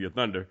steal some of your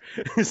thunder.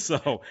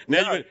 So,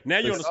 now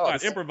you're on the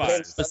spot.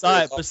 Improvise.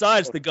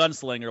 Besides the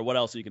gunslinger, what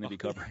else are you going to be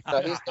covering?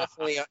 No, he's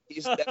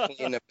definitely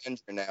an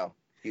Avenger now.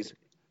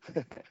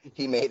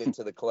 He made it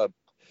to the club.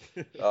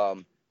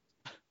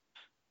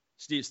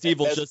 Steve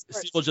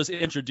will just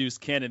introduce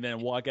Ken and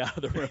then walk out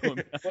of the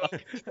room.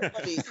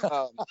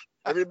 Well,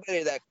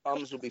 everybody that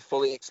comes will be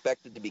fully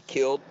expected to be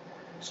killed,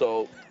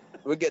 so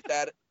we'll get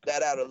that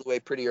out of the way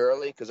pretty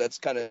early because that's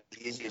kind of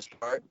the easiest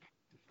part.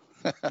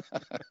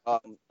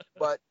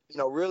 But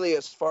really,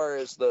 as far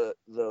as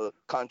the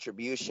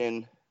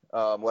contribution,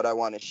 what I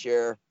want to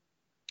share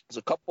is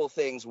a couple of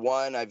things.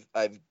 One,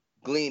 I've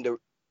gleaned a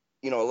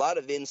lot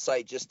of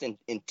insight just in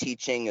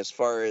teaching, as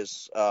far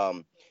as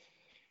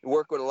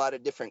work with a lot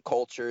of different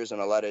cultures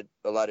and a lot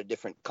of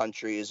different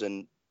countries,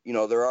 and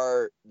there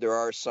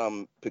are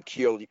some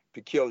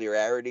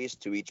peculiarities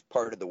to each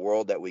part of the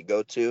world that we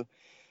go to,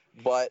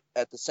 but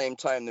at the same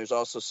time there's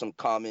also some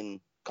common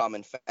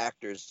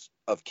factors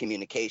of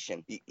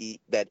communication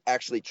that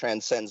actually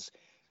transcends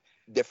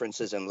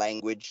differences in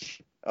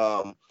language.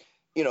 So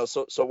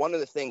one of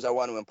the things I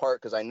want to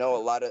impart, because I know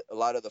a lot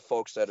of the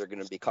folks that are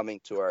going to be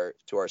coming to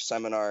our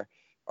seminar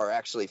are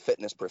actually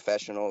fitness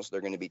professionals. They're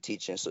going to be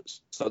teaching,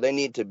 so they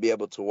need to be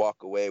able to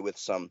walk away with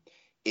some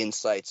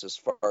insights as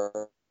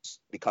far as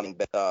becoming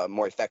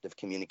more effective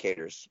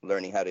communicators,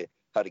 learning how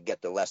to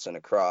get the lesson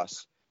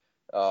across.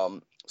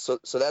 So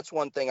that's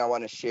one thing I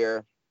want to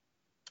share.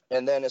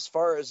 And then as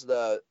far as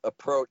the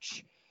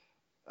approach,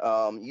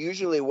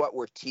 usually what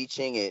we're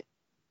teaching,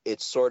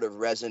 it sort of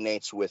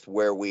resonates with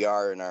where we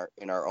are in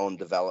our own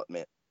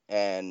development.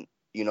 And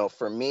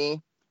for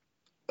me,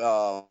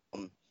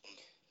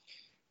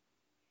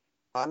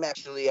 I'm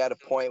actually at a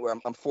point where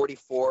I'm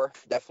 44,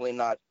 definitely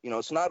not,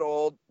 it's not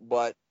old,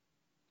 but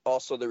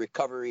also the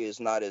recovery is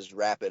not as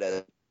rapid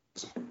as,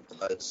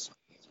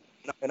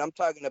 and I'm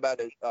talking about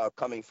it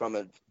coming from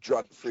a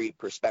drug-free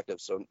perspective.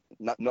 So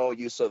no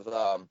use of,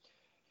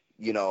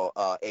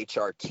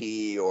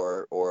 HRT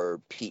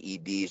or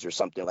PEDs or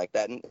something like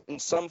that.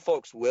 And some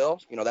folks will,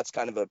 that's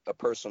kind of a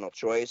personal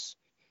choice.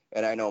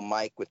 And I know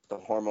Mike with the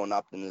hormone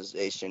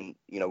optimization,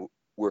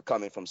 we're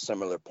coming from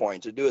similar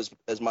points. To do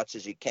as much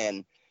as you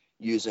can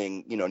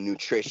using,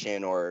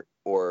 nutrition or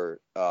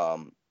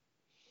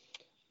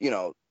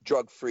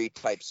drug-free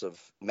types of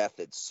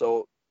methods.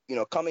 So,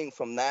 coming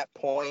from that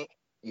point,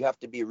 you have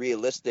to be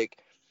realistic.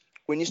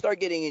 When you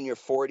start getting in your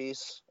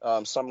 40s,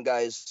 some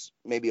guys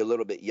maybe a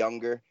little bit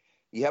younger,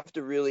 you have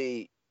to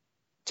really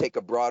take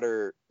a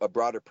broader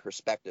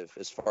perspective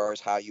as far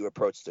as how you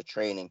approach the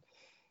training.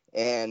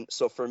 And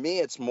so for me,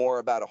 it's more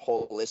about a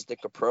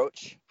holistic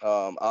approach.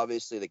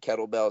 Obviously, the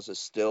kettlebells is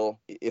still,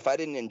 if I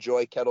didn't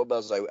enjoy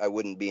kettlebells, I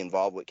wouldn't be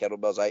involved with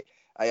kettlebells.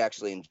 I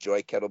actually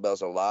enjoy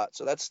kettlebells a lot.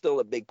 So that's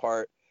still a big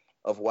part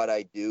of what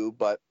I do.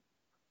 But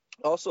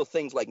also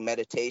things like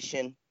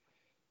meditation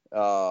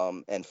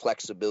and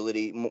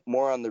flexibility,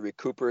 more on the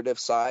recuperative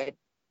side.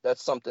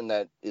 That's something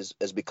that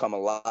has become a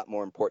lot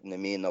more important to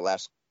me in the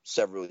last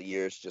several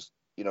years, just,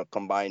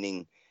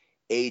 combining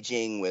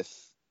aging with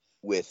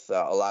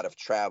a lot of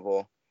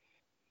travel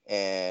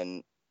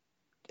and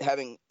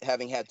having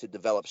had to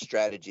develop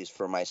strategies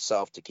for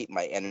myself to keep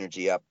my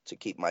energy up, to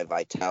keep my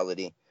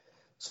vitality.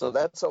 So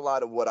that's a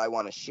lot of what I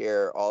want to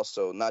share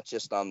also, not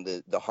just on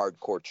the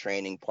hardcore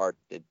training part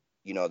that,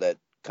 that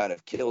kind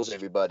of kills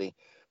everybody,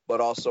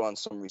 but also on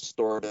some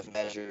restorative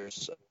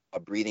measures,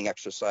 breathing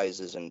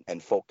exercises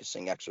and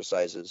focusing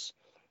exercises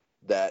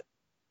that,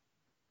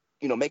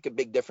 make a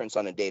big difference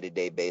on a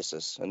day-to-day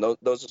basis. And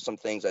those are some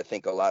things I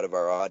think a lot of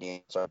our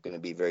audience aren't going to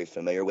be very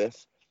familiar with.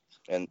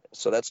 And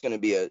so that's going to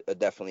be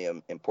definitely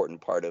an important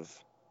part of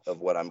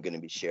what I'm going to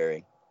be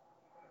sharing.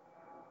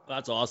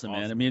 That's awesome,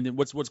 man. I mean,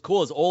 what's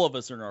cool is all of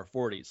us are in our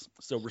 40s.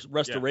 So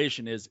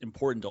restoration is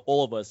important to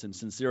all of us. And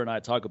Sincere and I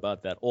talk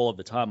about that all of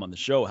the time on the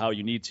show, how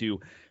you need to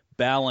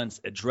balance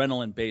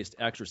adrenaline-based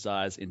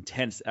exercise,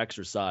 intense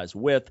exercise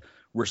with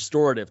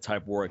restorative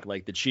type work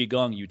like the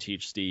Qigong you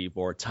teach, Steve,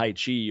 or Tai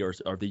Chi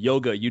or the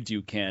yoga you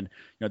do, Ken.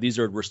 These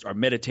are our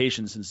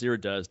meditation Sincere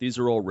does. These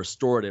are all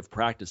restorative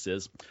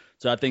practices.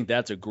 So I think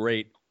that's a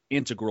great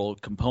integral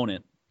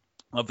component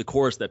of the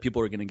course that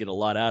people are going to get a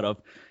lot out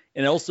of.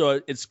 And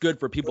also, it's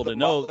good for people to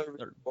know.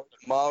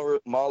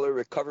 Mahler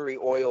recovery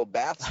oil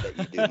baths that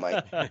you do,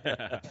 Mike.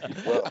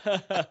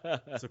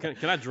 So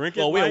can I drink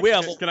it? Well, Mike? we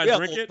have all kinds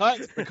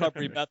of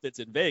recovery methods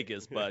in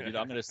Vegas, but I'm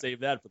going to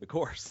save that for the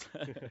course.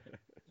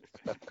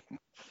 I'm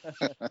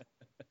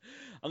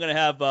going to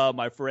have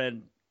my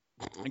friend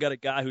I got a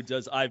guy who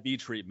does IV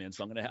treatment,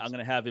 so I'm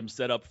gonna have him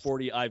set up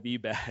 40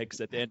 IV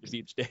bags at the end of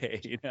each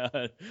day. You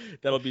know,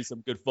 that'll be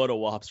some good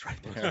photo ops right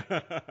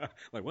there.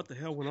 Like, what the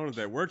hell went on at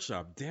that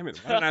workshop? Damn it!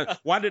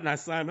 Why didn't I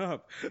sign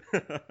up?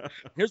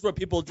 Here's what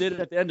people did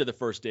at the end of the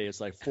first day. It's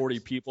like 40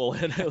 people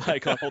and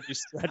like on all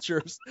these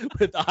stretchers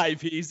with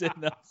IVs in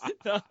them.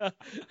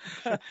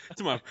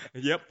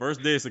 Yep,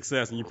 first day of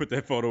success, and you put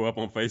that photo up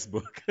on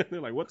Facebook.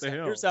 They're like, what the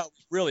hell? Here's how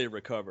we really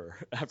recover.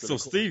 So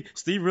Steve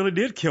really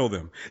did kill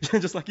them,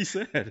 just like he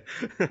said.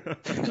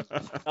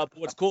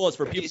 What's cool is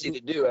for people easy to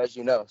do, as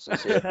you know,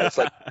 since it's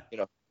like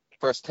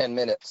first 10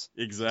 minutes.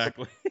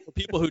 Exactly. For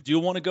people who do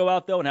want to go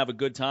out though and have a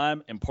good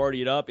time and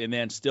party it up and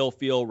then still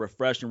feel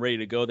refreshed and ready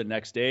to go the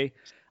next day,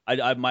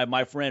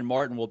 my friend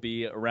Martin will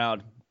be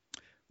around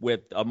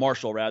with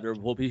Marshall rather.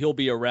 He'll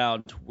be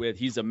around with.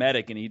 He's a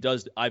medic and he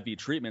does IV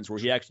treatments where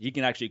he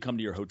can actually come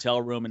to your hotel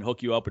room and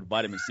hook you up with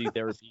vitamin C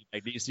therapy,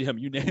 magnesium,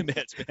 you name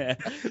it, man.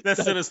 That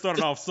sentence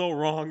started off so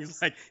wrong.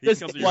 It's like he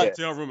comes to your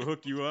hotel room and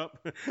hook you up.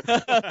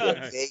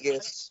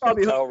 Vegas,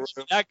 probably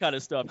that kind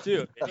of stuff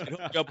too. You can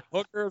hook up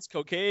hookers,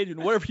 cocaine,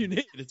 and whatever you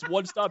need. It's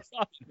one-stop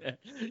shopping, man.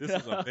 This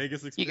is a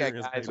Vegas experience. You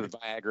got guys with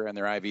Viagra in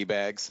their IV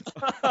bags.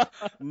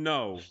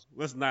 No,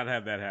 let's not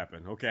have that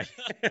happen. Okay.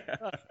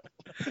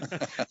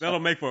 That'll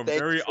make for a Thank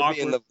very you for awkward.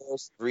 being the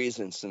most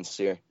reason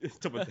sincere.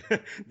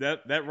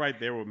 that right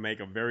there would make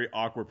a very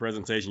awkward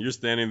presentation. You're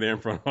standing there in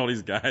front of all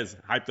these guys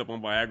hyped up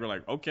on Viagra,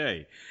 like,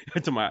 okay,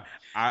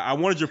 I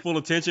wanted your full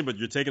attention, but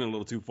you're taking it a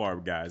little too far,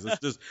 guys.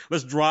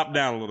 Let's drop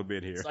down a little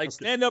bit here. It's like,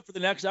 stand up for the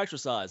next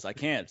exercise. I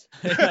can't.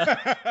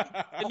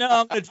 No,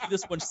 I'm gonna do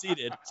this one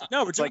seated.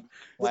 No, we're doing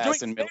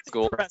in middle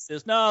school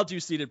presses. No, I'll do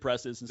seated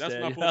presses instead.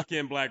 That's my pull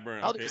Ken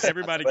Blackburn. Okay,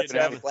 everybody get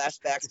down.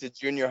 Flashbacks to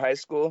junior high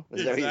school.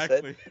 Is that what you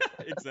said?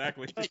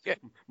 Exactly.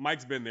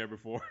 Mike's been there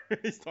before.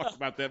 He's talked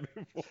about that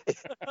before.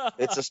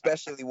 It's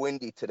especially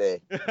windy today.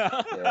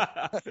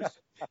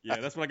 Yeah,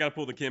 that's when I got to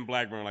pull the Ken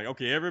Blackburn. Like,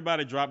 okay,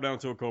 everybody drop down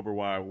to a Cobra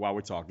while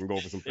we're talking. Go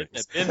over some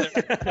things. Been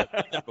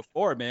there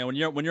before, man. When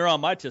you're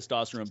on my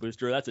testosterone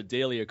booster, that's a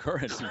daily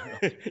occurrence.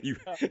 I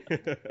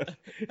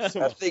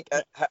think,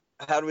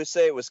 how do we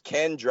say it was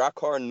Ken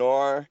Drakkar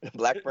Nor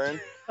Blackburn?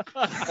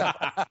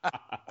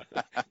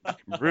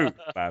 Brute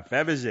by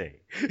Fabergé.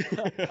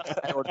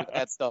 I ordered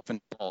that stuff in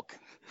bulk.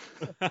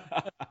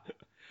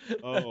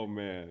 Oh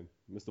man,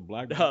 Mr.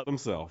 Blackburn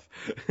himself.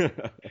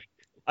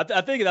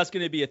 I think that's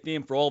going to be a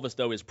theme for all of us,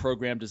 though, is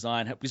program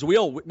design. Because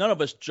none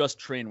of us just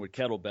train with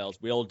kettlebells.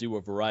 We all do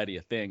a variety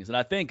of things. And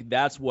I think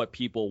that's what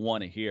people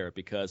want to hear,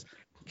 because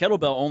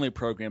kettlebell-only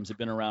programs have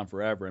been around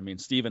forever. I mean,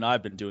 Steve and I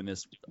have been doing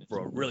this for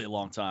a really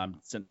long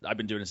time. I've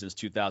been doing it since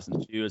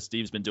 2002.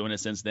 Steve's been doing it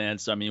since then.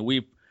 So, I mean,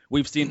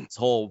 we've seen this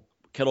whole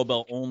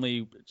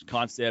kettlebell-only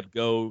concept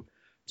go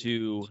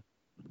to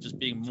just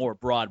being more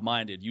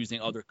broad-minded,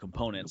 using other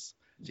components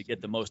to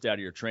get the most out of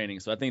your training.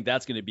 So I think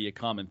that's going to be a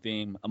common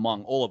theme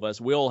among all of us.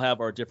 We all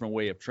have our different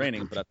way of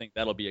training, but I think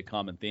that'll be a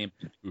common theme.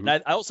 Mm-hmm.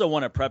 And I also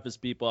want to preface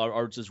people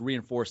or just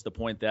reinforce the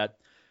point that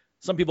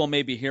some people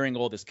may be hearing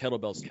all this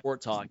kettlebell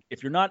sport talk.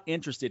 If you're not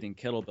interested in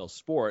kettlebell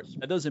sport,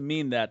 that doesn't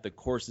mean that the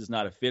course is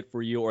not a fit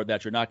for you or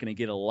that you're not going to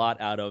get a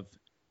lot out of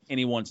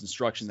anyone's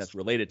instruction that's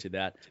related to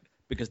that.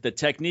 Because the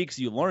techniques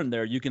you learn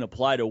there, you can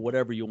apply to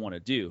whatever you want to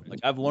do.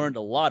 Like, I've learned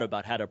a lot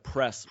about how to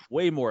press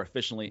way more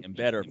efficiently and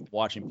better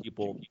watching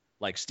people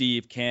like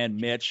Steve, Ken,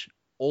 Mitch,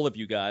 all of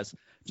you guys,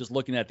 just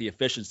looking at the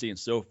efficiency and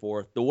so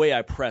forth. The way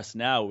I press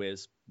now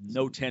is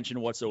no tension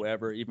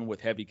whatsoever, even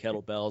with heavy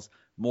kettlebells,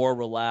 more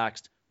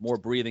relaxed, more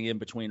breathing in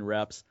between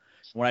reps.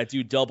 When I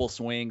do double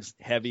swings,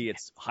 heavy,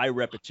 it's high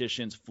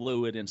repetitions,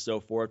 fluid, and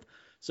so forth.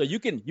 So you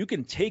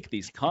can take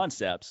these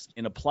concepts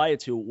and apply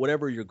it to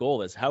whatever your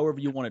goal is, however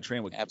you want to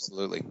train with.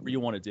 Absolutely. Whatever you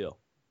want to do.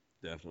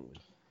 Definitely.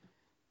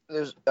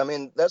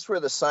 That's where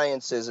the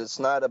science is. It's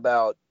not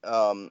about,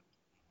 on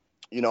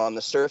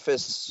the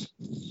surface,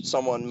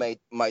 someone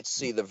might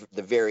see the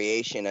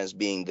variation as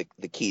being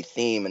the key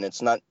theme, and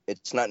it's not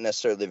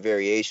necessarily the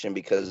variation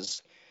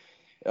because,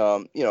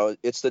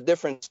 it's the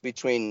difference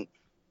between.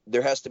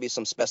 There has to be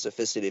some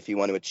specificity if you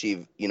want to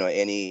achieve,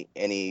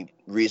 any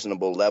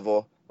reasonable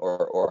level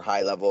or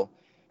high level.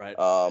 Right.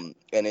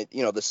 And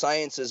the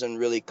science isn't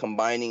really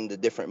combining the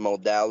different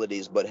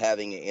modalities, but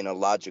having it in a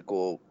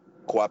logical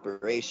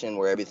cooperation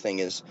where everything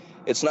is.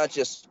 It's not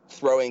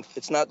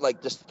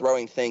like just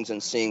throwing things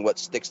and seeing what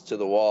sticks to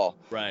the wall.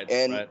 Right.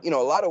 And right. A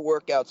lot of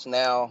workouts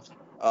now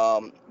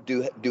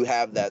do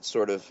have that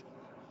sort of.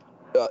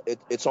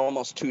 It's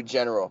almost too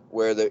general,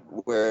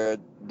 where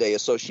they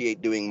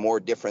associate doing more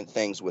different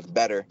things with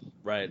better.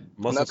 Right.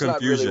 Muscle that's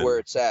confusion. Not really where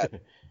it's at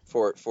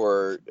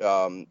for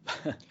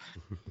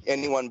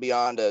anyone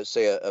beyond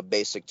a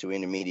basic to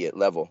intermediate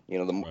level.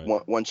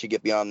 Right. Once you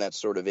get beyond that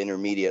sort of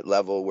intermediate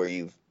level where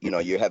you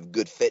have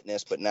good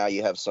fitness, but now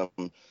you have some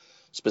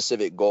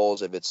specific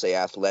goals, if it's say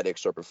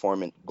athletics or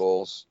performance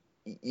goals,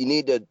 you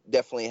need to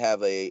definitely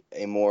have a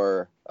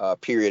more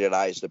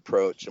periodized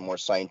approach, a more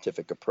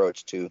scientific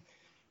approach to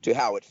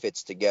how it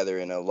fits together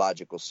in a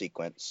logical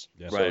sequence.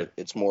 Yeah. So Right.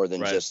 it's more than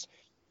Right. just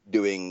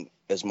doing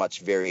as much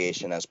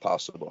variation as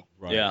possible.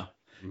 Right. Yeah.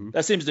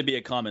 That seems to be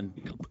a common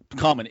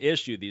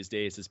issue these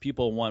days. Is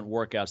people want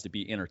workouts to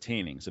be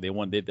entertaining, so they're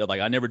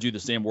like, I never do the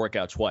same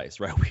workout twice,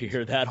 right? We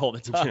hear that all the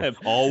time.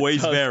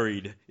 Always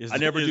varied. I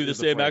never do the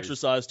same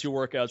exercise 2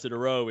 workouts in a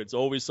row. It's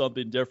always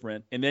something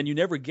different, and then you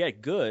never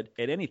get good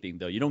at anything,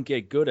 though. You don't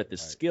get good at the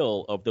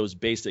skill of those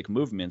basic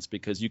movements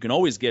because you can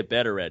always get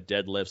better at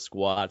deadlifts,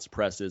 squats,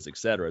 presses,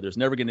 etc. There's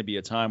never going to be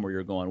a time where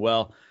you're going,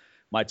 well,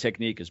 my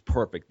technique is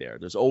perfect there.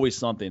 There's always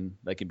something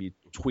that can be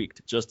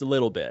tweaked just a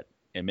little bit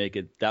and make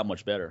it that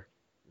much better.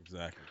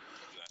 Exactly.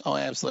 Oh,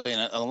 absolutely.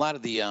 And a lot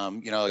of the,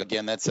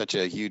 again, that's such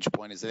a huge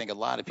point is I think a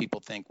lot of people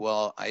think,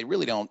 well,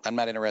 I'm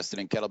not interested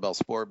in kettlebell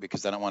sport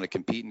because I don't want to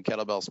compete in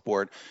kettlebell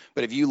sport.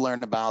 But if you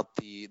learn about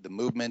the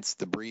movements,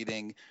 the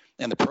breathing,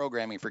 and the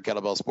programming for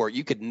kettlebell sport,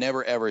 you could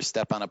never, ever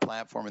step on a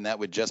platform and that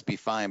would just be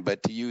fine.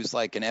 But to use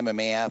like an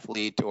MMA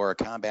athlete or a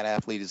combat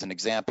athlete as an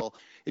example,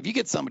 if you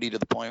get somebody to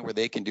the point where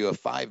they can do a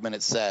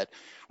 5-minute set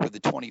with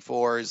the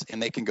 24s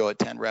and they can go at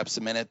 10 reps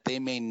a minute, they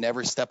may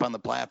never step on the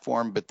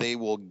platform, but they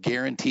will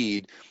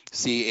guaranteed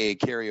see a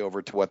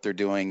carryover to what they're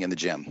doing in the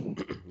gym.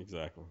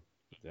 Exactly.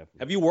 Definitely.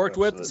 Have you worked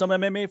with some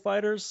MMA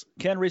fighters,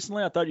 Ken,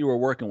 recently? I thought you were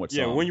working with some.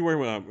 Yeah, when you were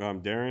with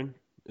Darren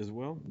as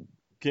well,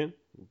 Ken?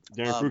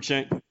 Darren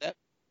Cruikshank?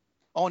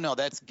 Oh, no,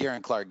 that's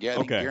Garen Clark. Yeah, I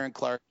think Garen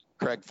Clark,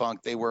 Craig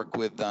Funk, they work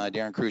with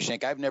Darren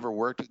Cruikshank. I've never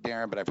worked with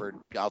Darren, but I've heard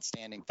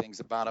outstanding things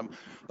about him.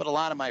 But a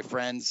lot of my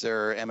friends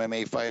are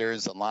MMA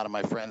fighters. A lot of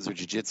my friends are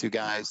jiu-jitsu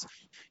guys.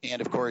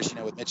 And, of course,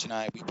 with Mitch and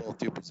I, we both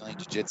do Brazilian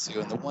jiu-jitsu.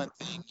 And the one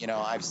thing,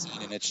 I've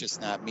seen, and it's just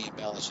not me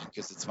embellishing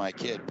because it's my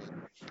kid, but,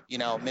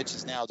 Mitch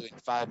is now doing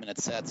 5-minute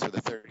sets for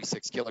the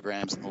 36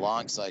 kilograms in the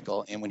long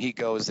cycle. And when he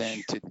goes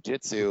into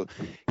jiu-jitsu,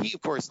 he,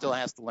 of course, still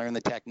has to learn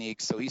the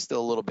techniques. So he's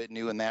still a little bit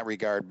new in that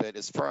regard. But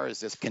as far as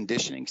this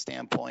conditioning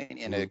standpoint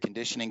and a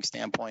conditioning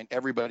standpoint,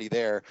 everybody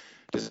there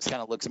just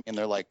kind of looks at me and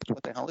they're like,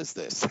 what the hell is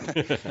this?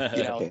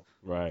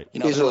 Right.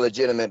 He's a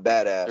legitimate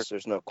badass.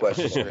 There's no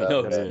question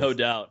about that.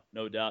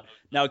 No doubt.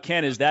 Now,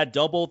 Ken, is that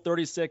double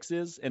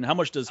 36s? And how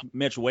much does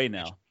Mitch weigh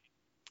now?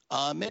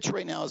 Mitch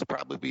right now is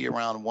probably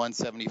around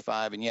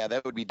 175, and yeah,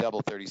 that would be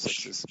double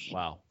 36s.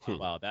 Wow,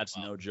 that's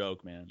no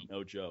joke, man,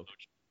 no joke.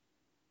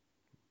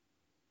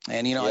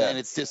 And and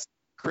it's just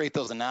create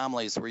those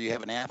anomalies where you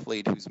have an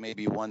athlete who's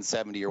maybe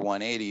 170 or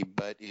 180,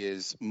 but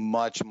is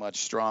much, much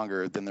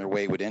stronger than their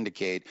weight would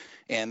indicate.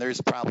 And there's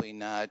probably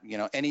not,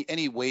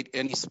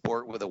 any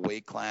sport with a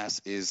weight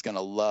class is going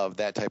to love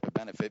that type of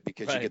benefit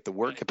because you get the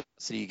work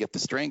capacity, you get the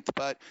strength,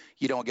 but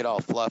you don't get all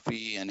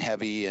fluffy and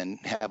heavy and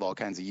have all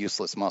kinds of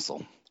useless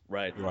muscle.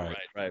 Right.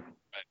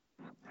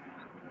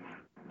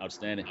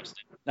 Outstanding.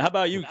 Now, how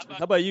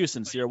about you,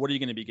 Sincere? What are you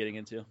going to be getting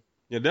into?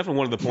 Yeah, definitely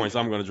one of the points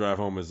I'm going to drive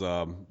home is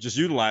just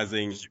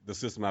utilizing the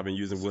system I've been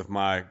using with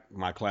my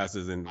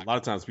classes. And a lot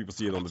of times people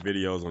see it on the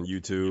videos on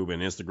YouTube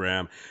and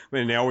Instagram.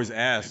 And they always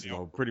ask,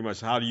 pretty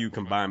much how do you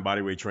combine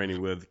bodyweight training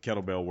with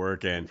kettlebell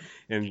work? And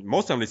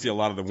most of the time they see a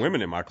lot of the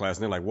women in my class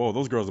and they're like, whoa,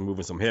 those girls are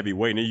moving some heavy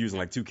weight and they're using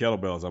like 2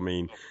 kettlebells. I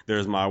mean,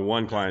 there's my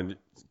one client,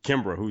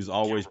 Kimbra, who's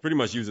always pretty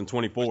much using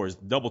 24s,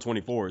 double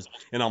 24s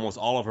in almost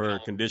all of her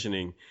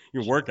conditioning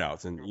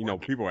workouts. And,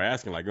 people are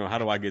asking like, how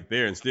do I get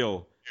there and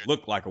still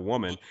look like a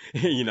woman,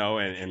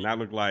 and not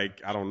look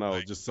like, I don't know,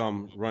 just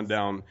some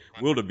rundown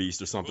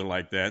wildebeest or something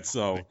like that.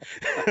 So,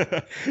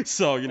 that's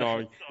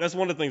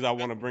one of the things I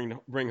want to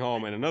bring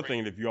home. And another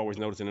thing that if you always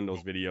noticing in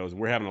those videos,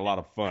 we're having a lot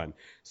of fun.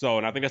 So,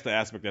 and I think that's the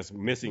aspect that's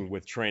missing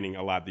with training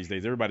a lot these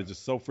days. Everybody's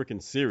just so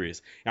freaking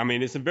serious. I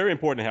mean, it's very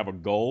important to have a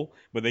goal,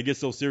 but they get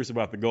so serious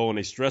about the goal and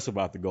they stress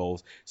about the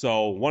goals.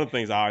 So one of the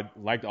things I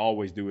like to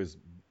always do is,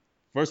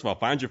 first of all,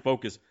 find your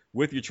focus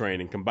with your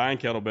training, combine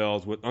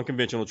kettlebells with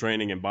unconventional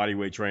training and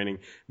bodyweight training,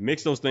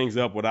 mix those things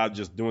up without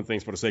just doing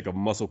things for the sake of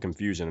muscle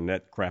confusion and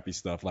that crappy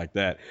stuff like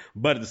that.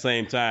 But at the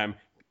same time,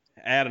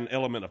 add an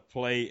element of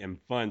play and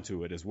fun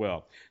to it as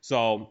well.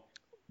 So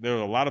there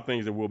are a lot of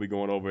things that we'll be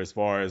going over as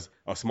far as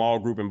a small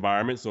group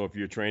environment. So if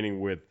you're training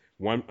with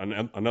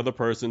another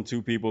person,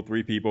 2 people,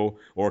 3 people,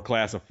 or a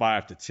class of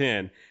 5 to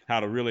 10,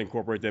 how to really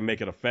incorporate that, make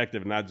it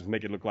effective, and not just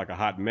make it look like a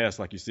hot mess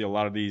like you see a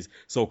lot of these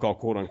so-called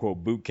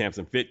quote-unquote boot camps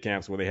and fit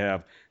camps where they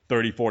have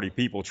 30, 40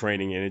 people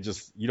training, and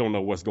you don't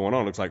know what's going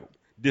on. It looks like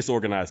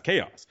disorganized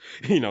chaos.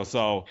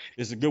 So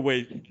it's a good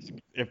way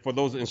for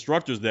those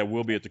instructors that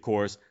will be at the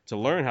course to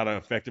learn how to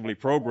effectively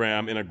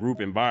program in a group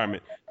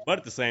environment. But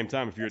at the same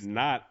time, if you're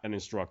not an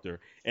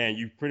instructor and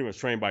you pretty much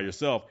train by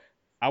yourself,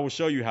 I will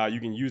show you how you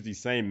can use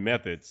these same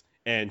methods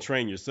and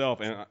train yourself.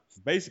 And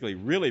basically,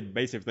 really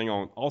basic thing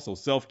on also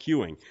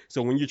self-cueing.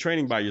 So when you're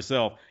training by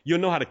yourself, you'll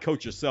know how to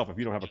coach yourself if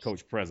you don't have a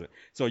coach present.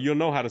 So you'll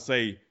know how to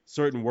say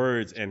certain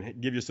words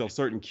and give yourself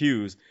certain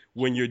cues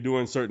when you're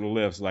doing certain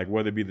lifts, like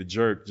whether it be the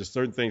jerk, just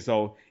certain things.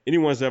 So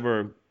anyone's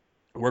ever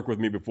worked with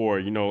me before,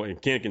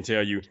 and Ken can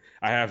tell you,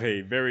 I have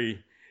a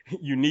very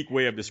unique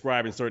way of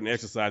describing certain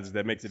exercises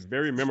that makes it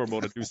very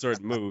memorable to do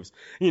certain moves,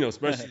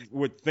 especially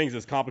with things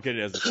as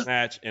complicated as the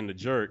snatch and the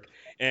jerk.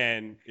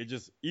 And it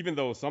just, even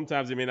though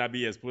sometimes it may not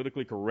be as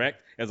politically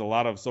correct as a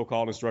lot of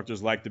so-called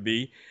instructors like to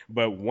be,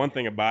 but one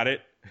thing about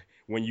it,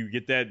 when you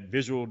get that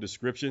visual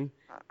description,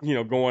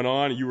 going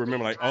on, you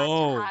remember like,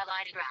 oh,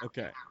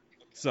 okay.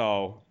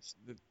 So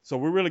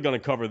we're really going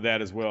to cover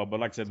that as well. But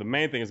like I said, the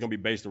main thing is going to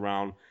be based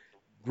around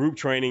group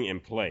training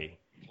and play.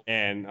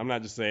 And I'm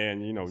not just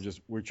saying, just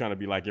we're trying to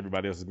be like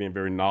everybody else is being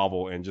very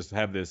novel and just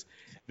have this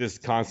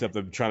concept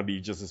of trying to be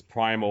just as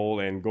primal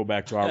and go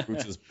back to our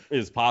roots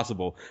as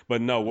possible.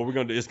 But no, what we're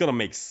going to do, it's going to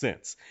make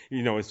sense.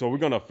 So we're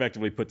going to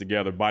effectively put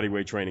together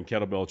bodyweight training,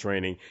 kettlebell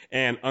training,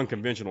 and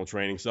unconventional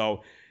training.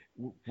 So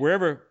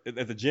wherever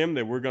at the gym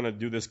that we're going to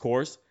do this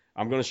course,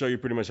 I'm going to show you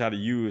pretty much how to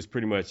use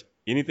pretty much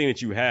anything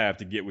that you have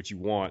to get what you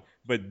want,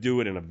 but do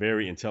it in a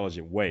very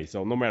intelligent way.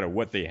 So no matter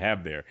what they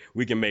have there,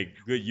 we can make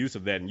good use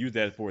of that and use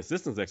that for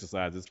assistance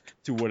exercises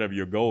to whatever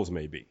your goals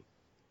may be.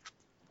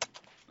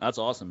 That's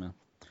awesome, man.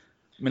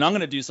 I mean, I'm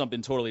going to do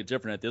something totally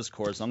different at this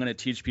course. I'm going to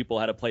teach people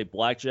how to play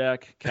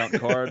blackjack, count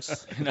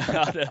cards,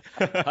 how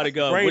to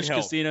go,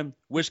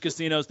 which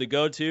casinos to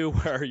go to,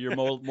 where you're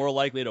more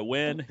likely to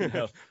win,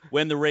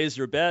 when to raise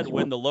your bet,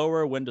 when to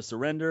lower, when to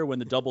surrender, when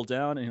to double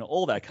down, and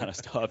all that kind of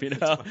stuff. Talking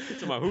about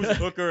who's a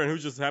hooker and who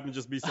just happens to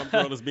just be some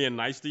girl that's being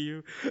nice to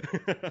you.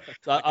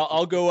 So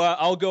I'll go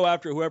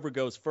after whoever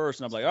goes first,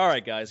 and I'm like, all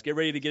right, guys, get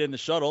ready to get in the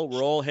shuttle.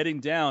 We're all heading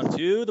down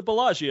to the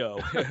Bellagio.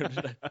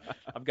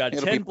 I've got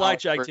 10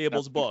 blackjack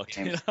tables booked.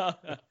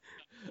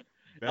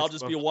 I'll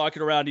just be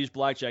walking around each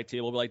blackjack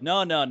table, be like,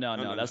 no,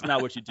 that's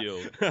not what you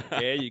do.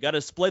 Okay, you got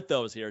to split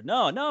those here.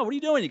 No, what are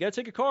you doing? You got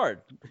to take a card.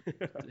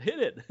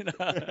 Hit it.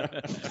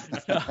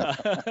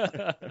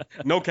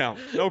 No count.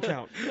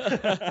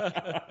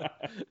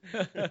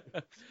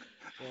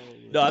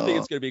 No, I think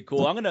it's gonna be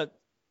cool. I'm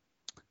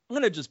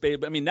gonna just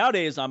I mean,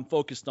 nowadays I'm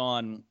focused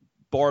on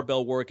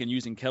barbell work and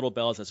using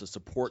kettlebells as a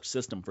support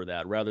system for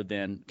that rather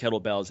than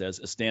kettlebells as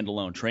a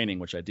standalone training,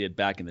 which I did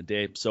back in the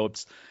day. So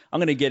I'm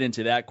going to get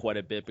into that quite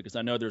a bit because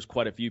I know there's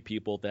quite a few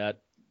people that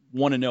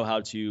want to know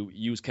how to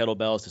use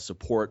kettlebells to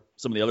support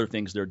some of the other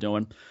things they're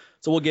doing.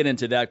 So we'll get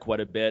into that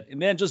quite a bit.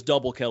 And then just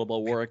double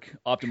kettlebell work,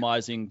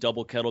 optimizing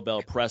double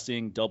kettlebell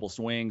pressing, double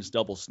swings,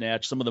 double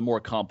snatch, some of the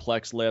more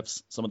complex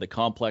lifts, some of the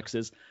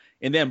complexes.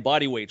 And then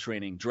body weight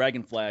training.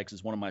 Dragon flags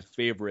is one of my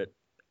favorite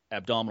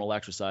abdominal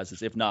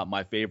exercises, if not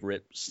my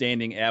favorite,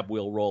 standing ab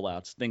wheel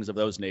rollouts, things of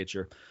those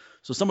nature.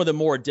 So some of the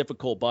more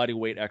difficult body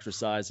weight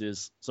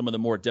exercises, some of the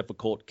more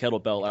difficult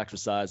kettlebell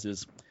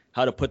exercises,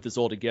 how to put this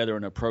all together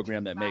in a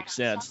program that makes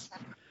sense.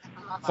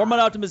 Hormone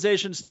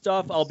optimization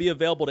stuff, I'll be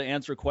available to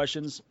answer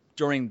questions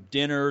during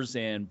dinners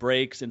and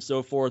breaks and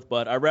so forth,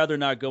 but I'd rather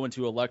not go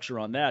into a lecture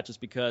on that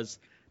just because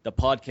the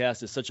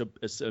podcast is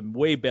it's a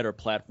way better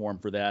platform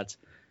for that.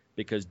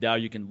 Because now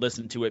you can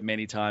listen to it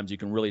many times. You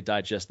can really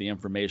digest the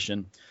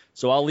information.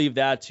 So I'll leave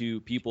that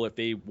to people. If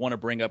they want to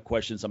bring up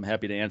questions, I'm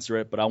happy to answer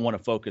it. But I want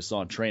to focus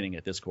on training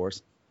at this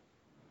course.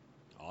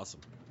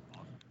 Awesome.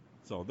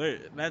 So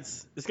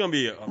it's going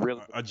to be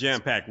a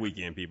jam-packed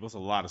weekend, people. It's a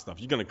lot of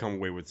stuff. You're going to come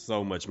away with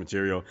so much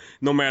material,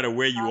 no matter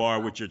where you are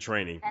with your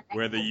training,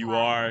 whether you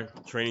are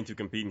training to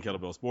compete in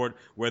kettlebell sport,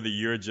 whether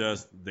you're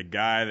just the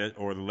guy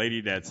or the lady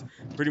that's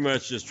pretty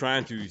much just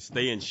trying to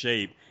stay in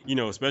shape,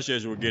 especially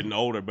as we're getting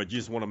older, but you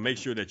just want to make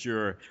sure that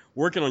you're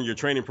working on your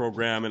training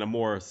program in a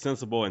more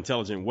sensible,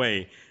 intelligent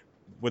way.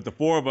 With the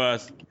four of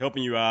us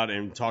helping you out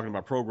and talking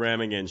about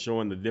programming and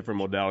showing the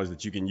different modalities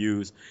that you can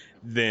use,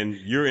 then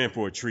you're in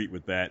for a treat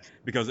with that.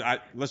 Because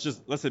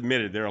let's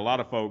admit it, there are a lot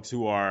of folks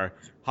who are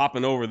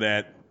hopping over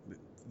that,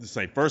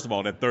 say, first of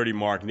all, that 30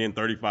 mark, and then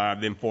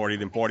 35, then 40,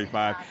 then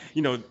 45.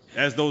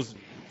 As those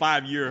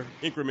 5-year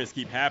increments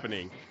keep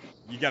happening,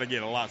 you got to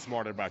get a lot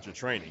smarter about your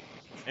training.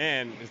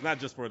 And it's not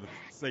just for the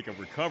sake of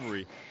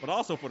recovery, but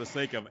also for the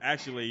sake of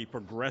actually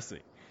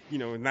progressing.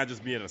 Not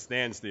just being at a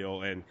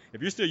standstill. And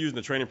if you're still using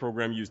the training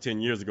program you used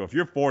 10 years ago, if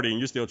you're 40 and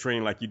you're still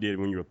training like you did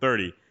when you were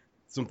 30,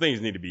 some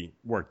things need to be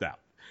worked out.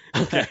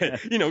 Okay,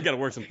 we got to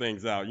work some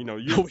things out.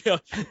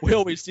 We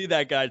always see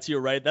that guy too,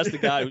 right? That's the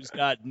guy who's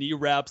got knee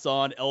wraps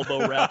on,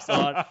 elbow wraps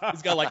on.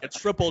 He's got like a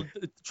triple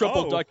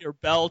ducker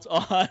belt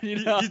on.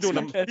 He's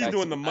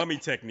doing the mummy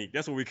technique.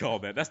 That's what we call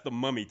that. That's the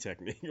mummy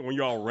technique when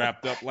you're all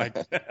wrapped up like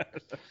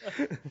that.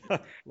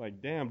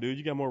 Like, damn, dude,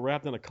 you got more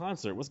wrapped than a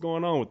concert. What's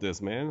going on with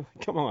this, man?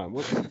 Come on.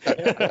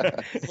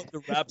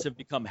 The reps have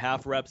become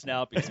half reps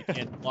now because you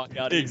can't block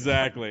out.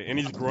 Exactly, and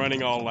he's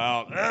grunting all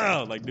out.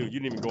 Ugh! Like, dude, you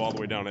didn't even go all the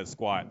way down that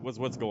squat.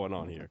 What's going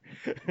on here?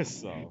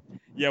 So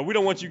yeah, we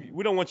don't want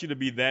you to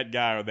be that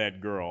guy or that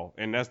girl,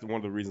 and that's one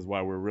of the reasons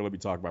why we're really be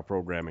talking about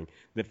programming,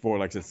 that for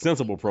like a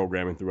sensible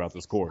programming throughout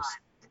this course.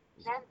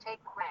 Then take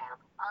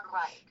ramp on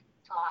right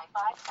to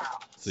I-5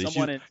 south. See,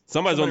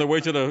 somebody's on their way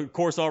to the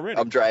course already.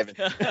 I'm driving.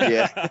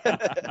 Yeah,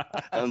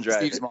 I'm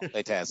driving. Steve's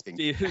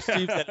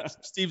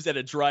multitasking. Steve's at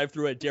a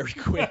drive-through at Dairy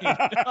Queen.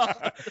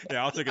 Yeah,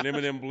 I'll take an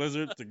M&M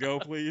Blizzard to go,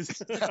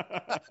 please.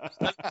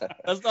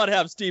 Let's not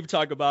have Steve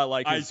talk about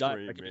like his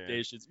diet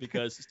recommendations,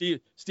 because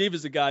Steve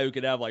is a guy who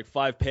could have like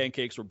 5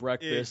 pancakes for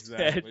breakfast,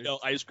 exactly. and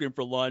ice cream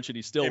for lunch, and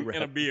he's still ripped.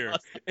 And a beer.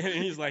 And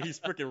he's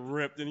freaking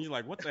ripped, and he's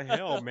like, what the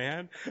hell,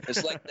 man?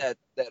 It's like that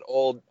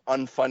old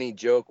unfunny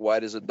joke,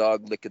 why does a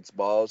dog lick its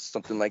balls?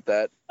 Something like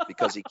that,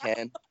 because he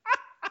can.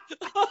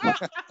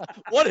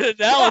 What an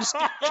analogy!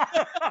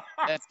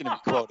 That's going to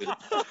be quoted.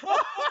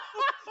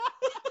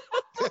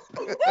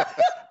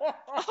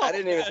 I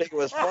didn't even think it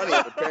was funny.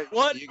 But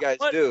apparently you guys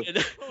do.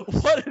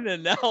 What an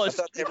analogy! I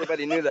thought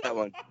everybody knew that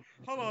one.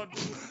 Hold on,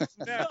 dude.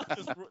 Now,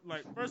 just,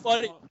 like, first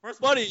funny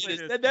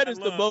is that is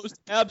the most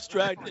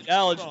abstract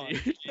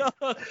analogy.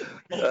 Hold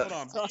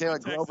on. Taylor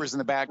Grover's in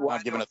the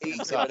background giving a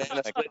thumbs up.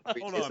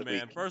 Hold on,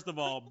 man. First of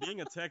all,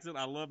 being a Texan,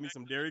 I love me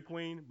some Dairy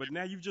Queen, but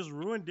now you've just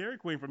ruined Dairy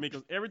Queen for me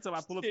because every time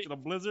I pull up to the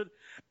Blizzard,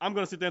 I'm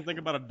going to sit there and think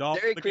about a dog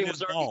Dairy licking Queen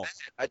his was balls.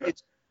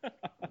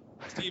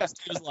 Steve's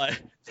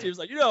like,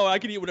 I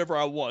can eat whatever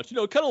I want.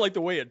 Kind of like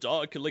the way a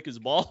dog can lick his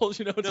balls.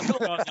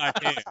 I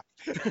can.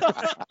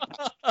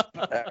 All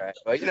right.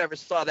 Well, you never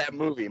saw that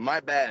movie.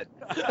 My bad.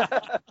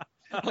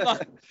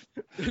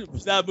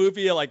 Was that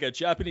movie like a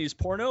Japanese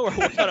porno, or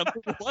what kind of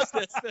movie was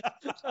this?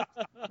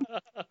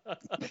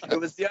 It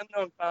was the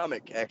Unknown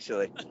Comic,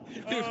 actually.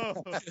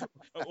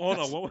 Hold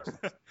on. What was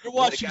that? You're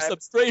watching some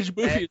strange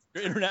movies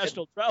for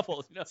international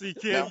travel. See,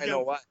 now I know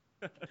why.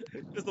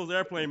 Just those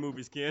airplane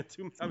movies, Ken.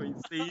 Steve,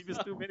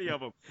 it's too many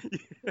of them.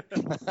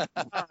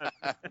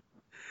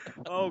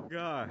 Oh,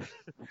 God.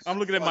 I'm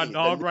looking at my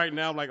dog right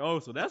now. I'm like, oh,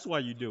 so that's why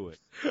you do it.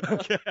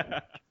 Okay.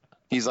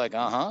 He's like,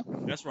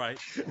 That's right.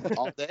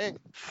 All day.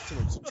 So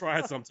try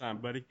it sometime,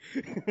 buddy.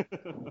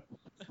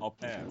 I'll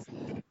pass.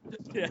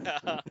 Yeah.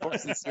 Of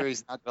course, the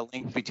series not going to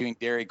link between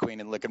Dairy Queen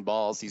and licking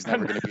balls. He's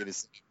never going to be the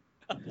same.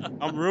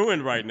 I'm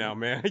ruined right now,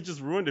 man. He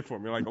just ruined it for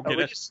me. Like, okay,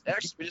 we just had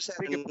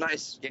a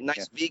nice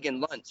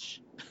vegan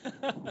lunch.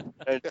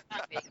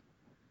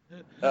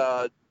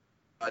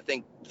 I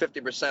think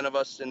 50% of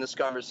us in this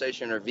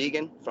conversation are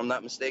vegan, if I'm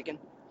not mistaken.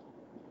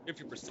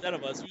 50%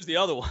 of us. Who's the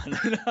other one?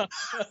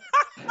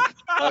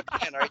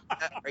 Ken, are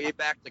you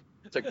back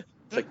to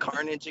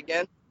carnage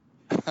again?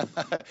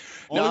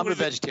 No, I'm a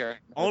vegetarian.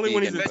 Only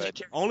when he's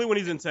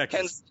in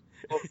Texas.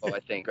 Ken's I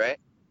think, right?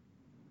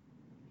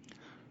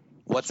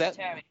 What's that?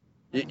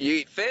 You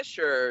eat fish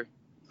or?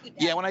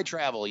 Yeah, when I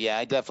travel,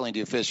 I definitely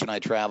do fish when I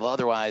travel.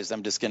 Otherwise,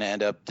 I'm just going to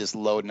end up just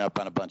loading up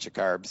on a bunch of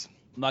carbs.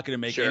 I'm not going to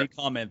make any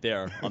comment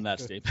there on that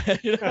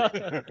statement. It's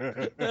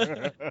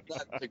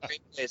a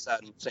great place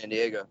out in San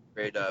Diego.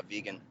 Great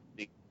vegan.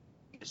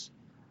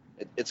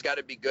 It's got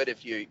to be good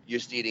if you're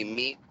used to eating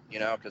meat,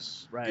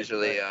 because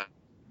usually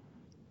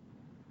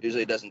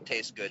it doesn't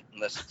taste good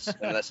unless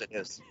it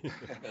is. It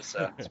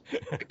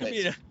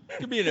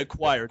could be an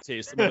acquired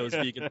taste. Some of those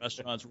vegan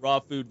restaurants, raw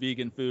food,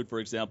 vegan food, for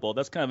example,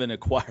 that's kind of an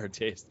acquired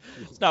taste.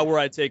 It's not where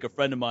I take a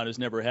friend of mine who's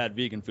never had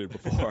vegan food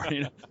before.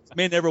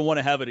 May never want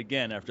to have it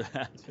again after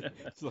that.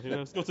 So,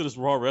 let's go to this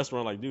raw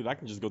restaurant. Like, dude, I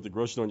can just go to the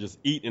grocery store and just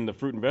eat in the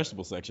fruit and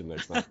vegetable section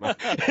next time.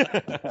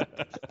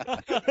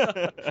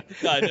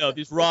 I know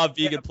these raw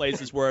vegan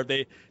places where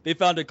they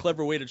found a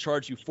clever way to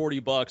charge you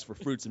 $40 for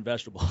fruits and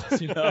vegetables.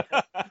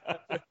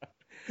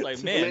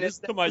 Like, man,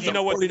 you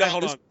know what?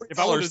 Hold on. If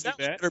I want to do that,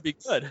 better be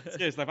good.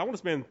 Seriously, if I want to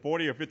spend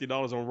 $40 or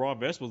 $50 on raw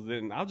vegetables,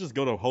 then I'll just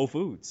go to Whole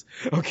Foods.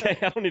 Okay,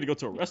 I don't need to go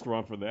to a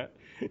restaurant for that.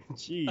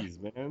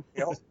 Jeez, man.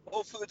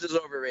 Whole Foods is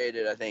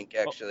overrated, I think,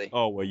 actually.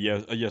 Oh well,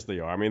 yes, they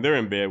are. I mean, they're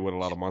in bed with a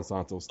lot of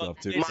Monsanto stuff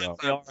too.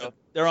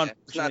 They're unfortunately.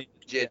 It's not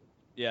legit.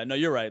 Yeah, no,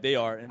 you're right. They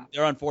are, and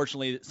they're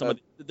unfortunately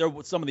they're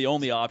some of the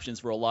only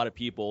options for a lot of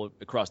people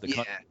across the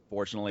country.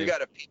 Unfortunately, we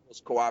got a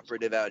people's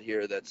cooperative out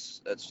here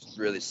that's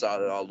really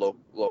solid, all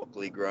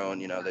locally grown.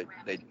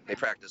 They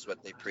practice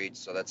what they preach,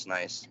 so that's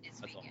nice.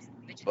 That's awesome.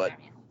 But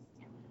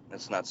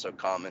it's not so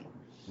common.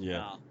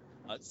 Yeah.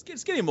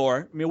 It's getting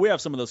more. I mean, we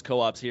have some of those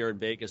co-ops here in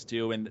Vegas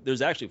too, and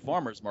there's actually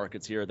farmers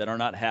markets here that are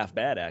not half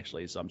bad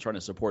actually. So I'm trying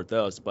to support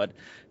those, but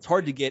it's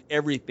hard to get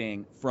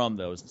everything from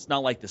those. It's not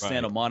like the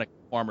Santa Monica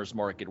farmers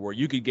market where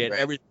you could get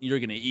everything you're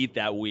going to eat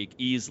that week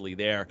easily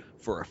there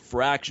for a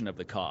fraction of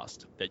the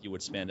cost that you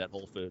would spend at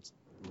Whole Foods.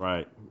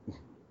 Right.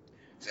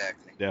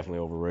 Exactly. Definitely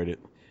overrated.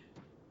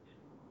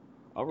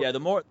 Yeah,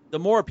 the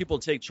more people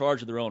take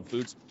charge of their own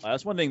food supply.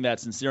 That's one thing that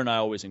Sincere and I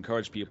always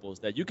encourage people is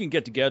that you can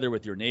get together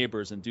with your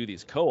neighbors and do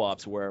these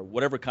co-ops where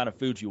whatever kind of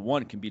food you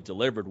want can be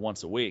delivered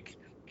once a week,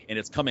 and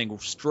it's coming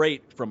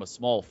straight from a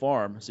small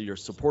farm. So you're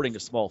supporting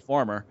a small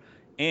farmer,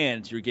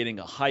 and you're getting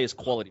a highest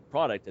quality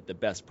product at the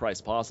best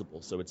price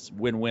possible. So it's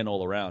win-win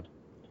all around.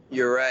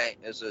 You're right.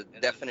 There's a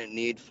definite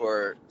need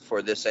for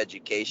this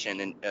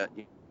education, and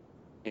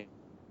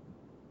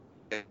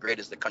great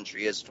as the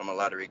country is from a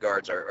lot of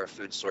regards, our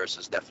food source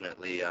is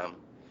definitely,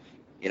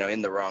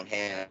 in the wrong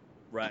hands.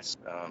 Right.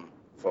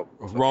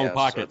 Wrong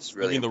pockets. So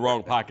really in the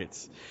wrong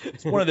pockets.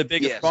 It's one of the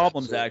biggest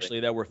problems, absolutely. actually,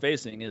 that we're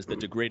facing is the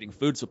degrading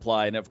food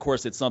supply. And, of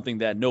course, it's something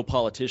that no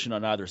politician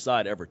on either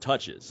side ever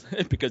touches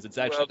because it's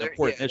actually an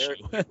important issue.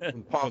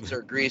 Palms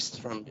are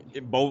greased from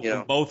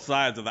both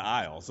sides of the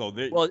aisle. So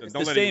it's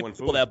the same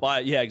people that buy.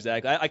 Yeah,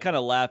 exactly. I kind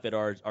of laugh at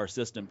our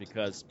system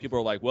because people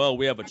are like, well,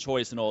 we have a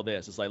choice in all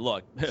this. It's like,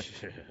 look,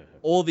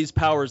 all these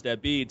powers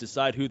that be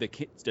decide who the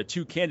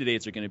two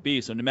candidates are going to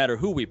be. So no matter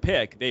who we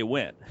pick, they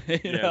win.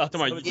 You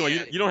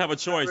don't have a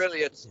choice. Not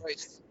really a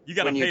choice. You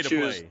got to pay to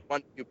choose play.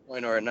 one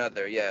viewpoint or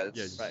another. Yeah,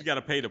 You right. got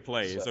to pay to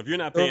play. So if you're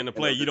not paying to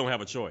play, you don't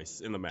have a choice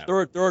in the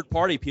matter. Third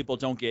party people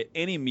don't get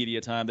any media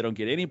time. They don't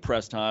get any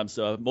press time.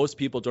 So most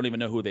people don't even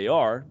know who they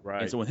are.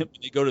 Right. And so when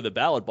they go to the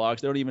ballot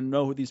box, they don't even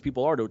know who these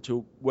people are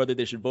to whether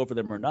they should vote for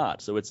them or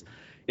not. So it's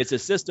a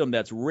system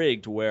that's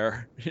rigged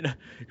where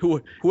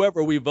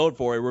whoever we vote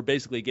for, we're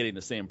basically getting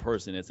the same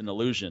person. It's an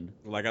illusion.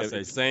 Like I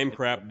say, same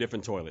crap,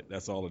 different toilet.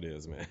 That's all it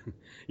is, man.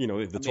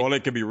 The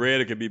toilet could be red,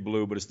 it could be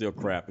blue, but it's still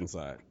crap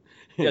inside.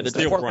 Yeah, the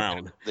still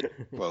brown.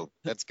 Well,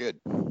 that's good.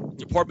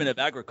 Department of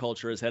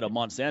Agriculture has had a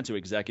Monsanto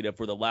executive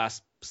for the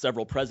last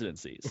several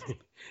presidencies.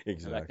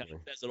 Exactly. That kind of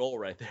says it all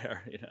right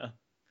there,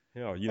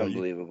 Hell,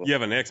 Unbelievable. You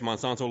have an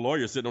ex-Monsanto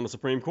lawyer sitting on the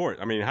Supreme Court.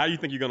 I mean, how do you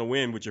think you're going to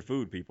win with your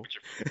food, people?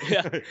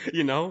 Yeah.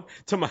 The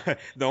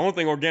only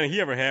thing organic he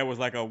ever had was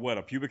like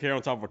a pubic hair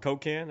on top of a Coke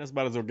can. That's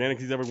about as organic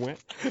he's ever went.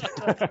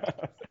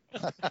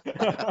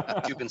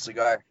 Cuban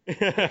cigar.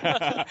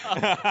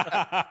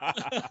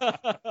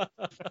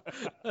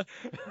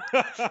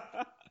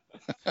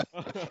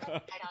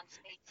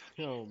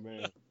 Oh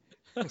man.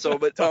 So,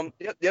 but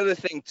the other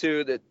thing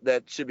too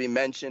that should be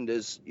mentioned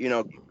is,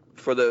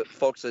 for the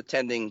folks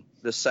attending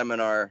the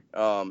seminar,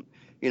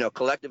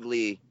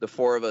 collectively the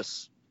four of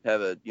us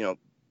have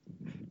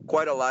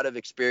quite a lot of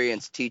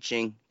experience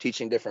teaching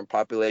different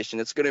population.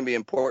 It's going to be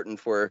important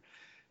for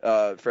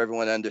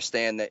everyone to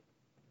understand that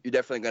you're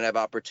definitely going to have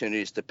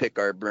opportunities to pick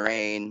our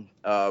brain.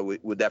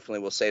 We definitely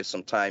will save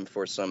some time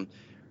for some,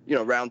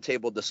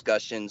 roundtable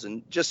discussions,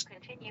 and just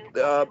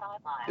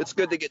it's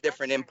good to get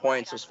different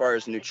endpoints as far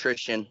as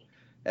nutrition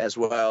as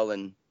well,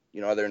 and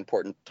other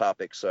important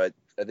topics. So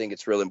I think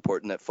it's really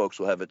important that folks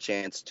will have a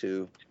chance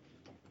to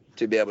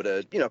be able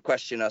to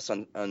question us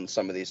on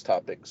some of these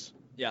topics.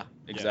 Yeah,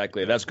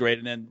 exactly. Yeah. That's great.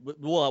 And then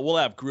we'll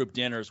have group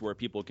dinners where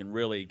people can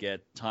really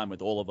get time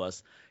with all of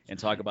us and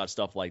talk about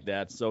stuff like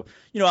that. So,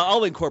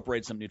 I'll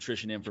incorporate some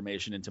nutrition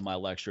information into my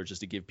lecture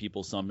just to give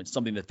people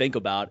something to think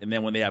about. And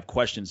then when they have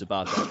questions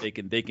about that,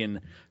 they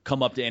can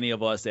come up to any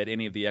of us at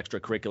any of the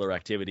extracurricular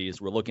activities.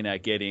 We're looking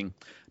at getting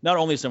not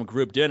only some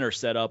group dinner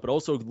set up, but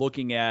also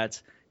looking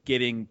at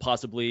getting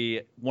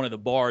possibly one of the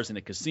bars in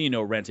a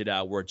casino rented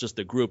out where just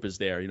the group is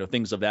there,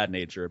 things of that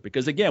nature.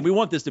 Because, again, we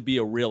want this to be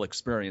a real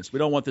experience. We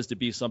don't want this to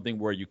be something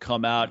where you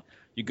come out,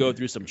 you go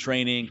through some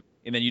training,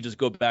 and then you just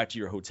go back to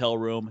your hotel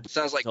room. It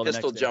sounds like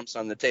pistol jumps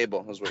on the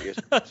table is what you're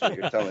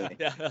telling me.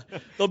 Yeah.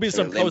 There'll be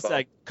some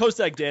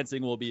Cossack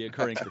dancing will be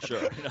occurring for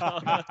sure.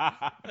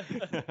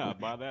 I'll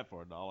buy that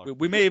for $1.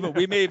 We may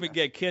even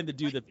get Ken to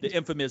do the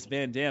infamous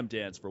Van Damme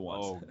dance for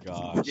once. Oh,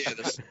 God. Yeah,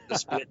 the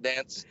split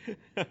dance.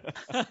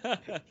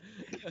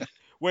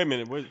 Wait a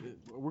minute,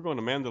 we're going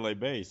to Mandalay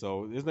Bay,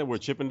 so isn't that where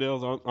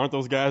Chippendales aren't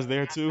those guys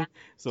there too?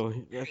 So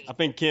I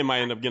think Ken might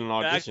end up getting an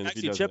audition.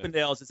 Actually,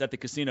 Chippendales is at the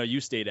casino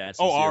you stayed at.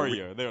 Oh,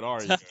 Aria, they're at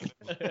Aria.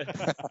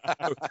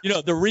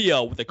 The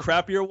Rio, the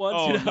crappier ones.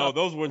 Oh no,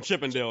 those weren't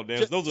Chippendale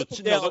dancers.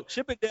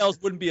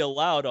 Chippendales wouldn't be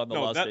allowed on the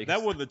Las Vegas.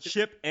 That were the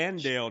Chip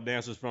and Dale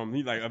dancers from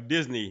of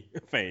Disney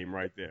fame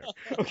right there.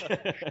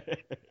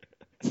 Okay.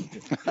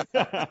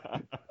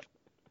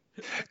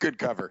 Good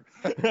cover.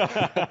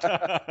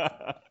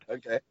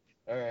 Okay.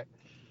 All right.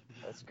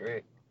 That's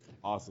great.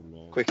 Awesome,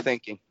 man. Quick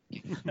thinking.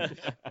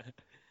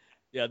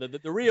 Yeah,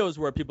 the Rio is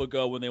where people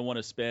go when they want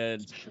to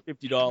spend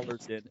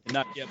 $50 and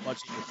not get much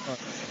in return.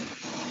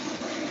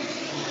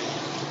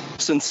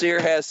 Sincere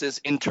has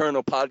his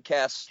internal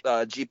podcast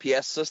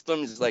GPS system.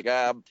 He's like,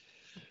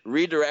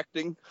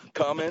 redirecting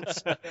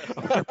comments.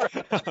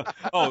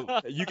 Oh,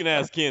 you can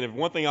ask Ken. If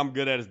one thing I'm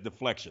good at is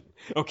deflection.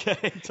 Okay,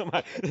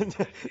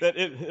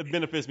 it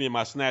benefits me in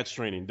my snatch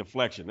training.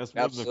 Deflection. That's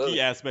one of the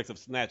key aspects of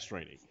snatch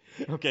training.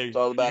 Okay, it's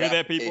all about you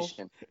hear that, people?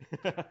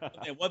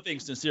 And one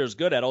thing Sincere is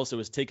good at also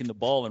is taking the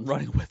ball and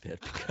running with it.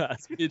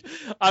 Because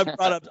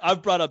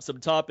I've brought up some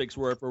topics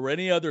where for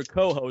any other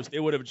co-host, they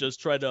would have just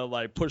tried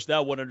to push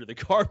that one under the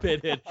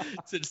carpet, and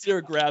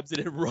Sincere grabs it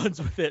and runs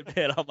with it.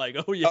 Man, I'm like,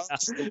 oh yeah.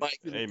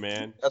 Hey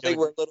man. I think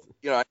we're a little,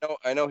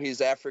 I know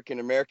he's African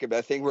American, but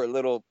I think we're a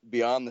little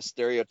beyond the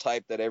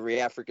stereotype that every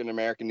African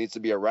American needs to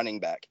be a running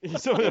back.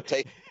 Well,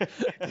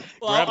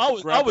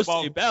 I was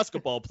a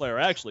basketball player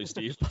actually,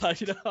 Steve.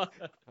 But,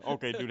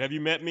 Okay, dude, have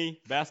you met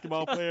me,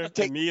 basketball player?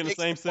 And me in the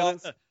same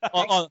sentence?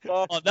 on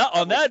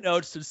that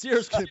note,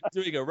 Sincere's going to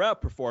be doing a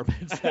rap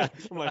performance. I'm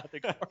like, who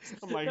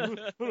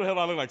the hell do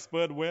I look like,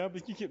 Spud Webb?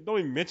 Don't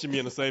even mention me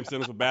in the same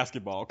sentence with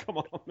basketball. Come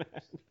on,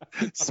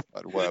 man.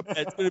 Spud Webb.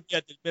 It's going to be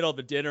at the middle of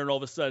the dinner, and all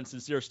of a sudden,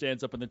 Sincere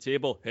stands up on the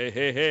table. Hey,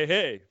 hey, hey,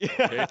 hey.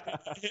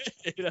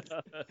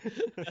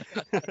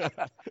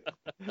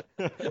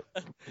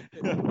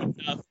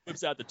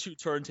 Whips out the 2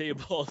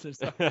 turntables and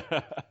stuff.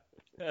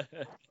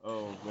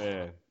 Oh,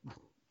 man.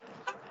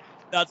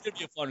 Now, it's going to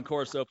be a fun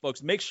course, so,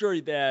 folks, make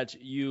sure that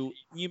you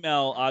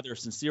email either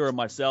Sincere or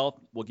myself.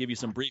 We'll give you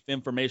some brief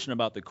information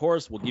about the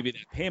course. We'll give you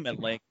that payment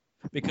link,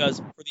 because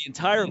for the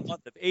entire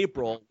month of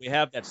April, we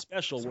have that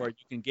special where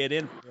you can get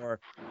in for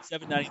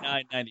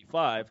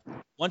 $799.95.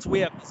 Once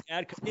we have this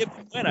we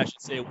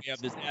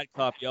have this ad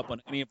copy up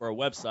on any of our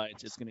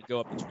websites, it's going to go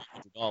up to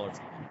 $1,200.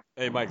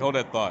 Hey, Mike, hold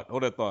that thought.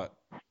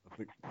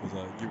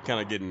 You're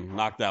kind of getting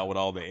knocked out with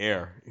all the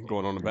air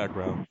going on in the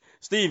background.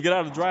 Steve, get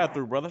out of the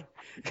drive-through, brother.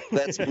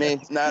 That's me.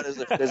 Not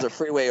there's a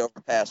freeway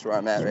overpass where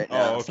I'm at right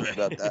now. Oh, okay. Sorry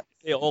about that.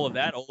 Yeah, all of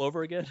that all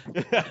over again.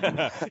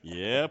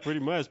 Yeah, pretty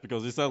much,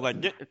 because it sounds like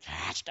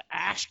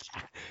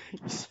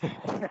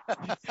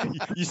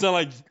you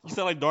sound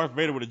like Darth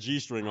Vader with a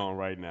G-string on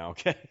right now.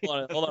 Okay.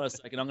 Hold on a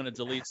second. I'm going to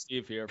delete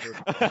Steve here.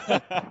 All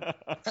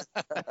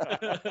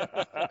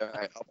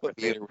right, I'll put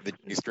Vader with the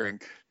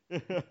G-string.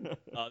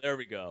 There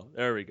we go.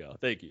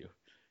 Thank you.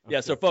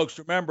 Yeah, so folks,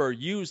 remember,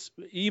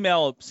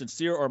 email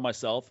Sincere or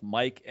myself,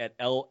 Mike at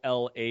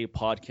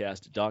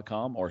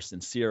llapodcast.com or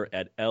Sincere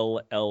at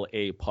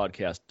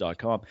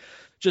llapodcast.com.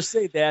 Just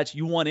say that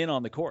you want in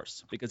on the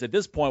course, because at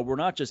this point, we're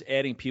not just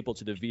adding people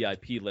to the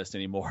VIP list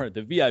anymore.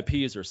 The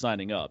VIPs are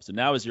signing up. So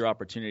now is your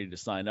opportunity to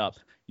sign up.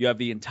 You have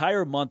the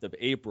entire month of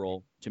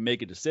April to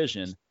make a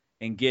decision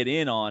and get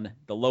in on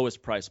the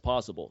lowest price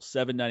possible,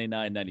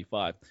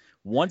 $799.95.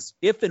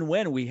 If and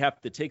when we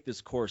have to take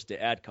this course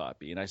to ad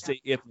copy, and I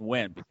say if and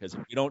when because if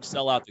we don't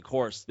sell out the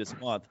course this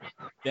month,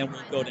 then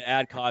we'll go to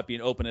ad copy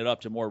and open it up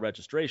to more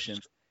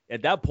registrations.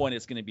 At that point,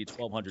 it's going to be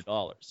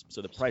 $1,200.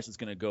 So the price is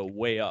going to go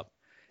way up.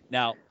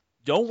 Now,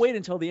 don't wait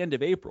until the end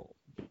of April,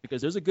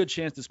 because there's a good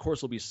chance this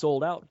course will be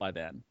sold out by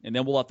then. And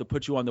then we'll have to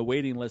put you on the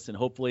waiting list, and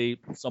hopefully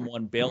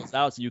someone bails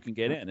out so you can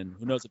get in. And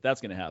who knows if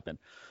that's going to happen.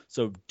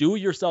 So do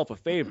yourself a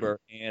favor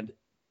and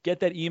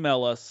get that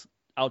email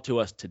out to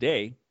us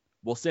today.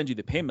 We'll send you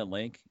the payment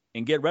link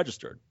and get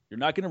registered. You're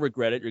not going to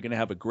regret it. You're going to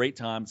have a great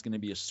time. It's going to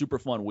be a super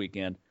fun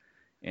weekend.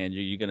 And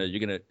you're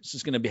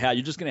just going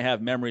to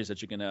have memories that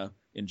you're going to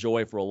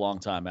enjoy for a long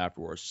time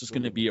afterwards. It's just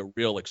going to be a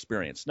real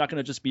experience. It's not going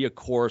to just be a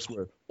course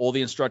where all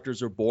the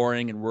instructors are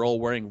boring and we're all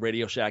wearing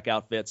Radio Shack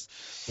outfits,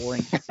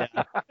 boring. And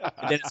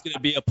then it's going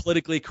to be a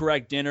politically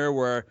correct dinner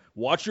where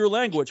watch your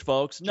language,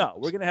 folks. No,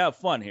 we're going to have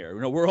fun here.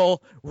 You know, we're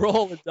all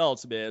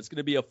adults, man. It's going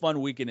to be a fun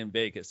weekend in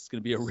Vegas. It's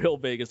going to be a real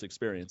Vegas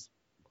experience.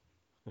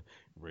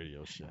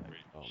 Radio Shack.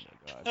 Oh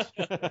my gosh.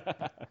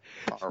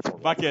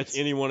 If I catch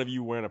any one of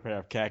you wearing a pair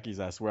of khakis,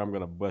 I swear I'm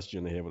going to bust you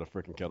in the head with a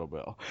freaking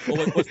kettlebell.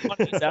 Well, what's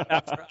funny is that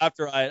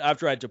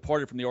after I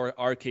departed from the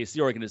RKC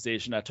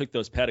organization, I took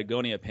those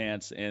Patagonia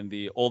pants and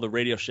all the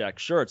Radio Shack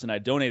shirts and I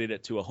donated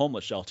it to a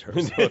homeless shelter.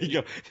 So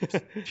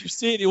if you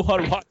see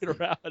anyone walking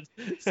around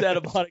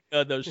Santa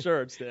Monica in those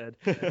shirts, then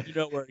you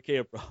know where it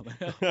came from.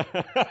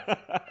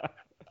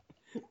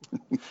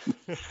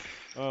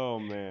 Oh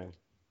man.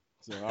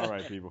 So, all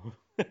right, people.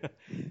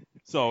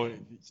 So,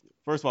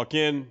 first of all,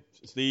 Ken,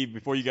 Steve,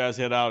 before you guys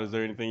head out, is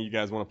there anything you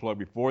guys want to plug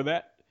before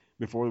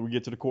we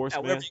get to the course?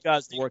 Whatever you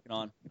guys are working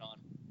on.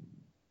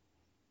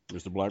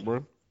 Mr.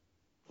 Blackburn?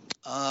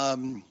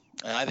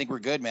 I think we're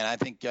good, man. I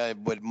think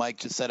what Mike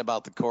just said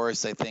about the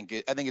course, I think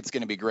it's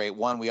going to be great.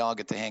 One, we all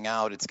get to hang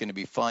out. It's going to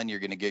be fun. You're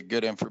going to get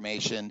good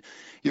information.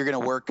 You're going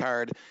to work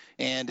hard,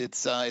 and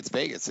it's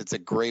Vegas. It's a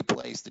great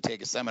place to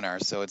take a seminar.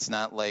 So it's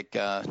not like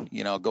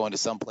going to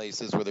some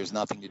places where there's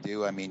nothing to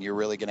do. I mean, you're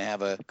really going to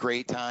have a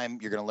great time.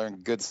 You're going to learn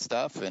good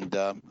stuff, and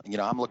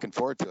I'm looking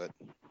forward to it.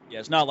 Yeah,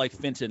 it's not like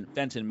Fenton,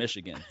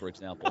 Michigan, for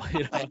example.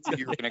 I knew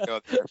you were going to go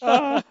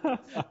there.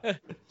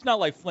 It's not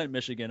like Flint,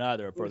 Michigan,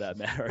 either, for that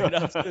matter.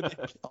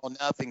 Oh,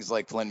 nothing's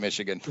like Flint,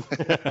 Michigan.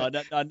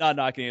 Not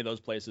knocking any of those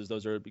places.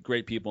 Those are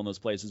great people in those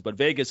places. But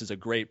Vegas is a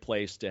great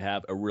place to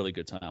have a really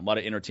good time. A lot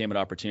of entertainment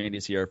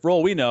opportunities here. For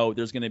all we know,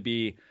 there's going to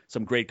be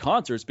some great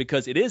concerts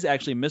because it is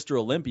actually Mr.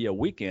 Olympia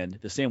weekend,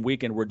 the same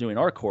weekend we're doing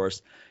our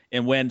course.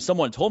 And when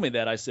someone told me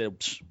that, I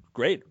said,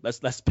 great,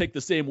 let's pick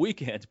the same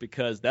weekend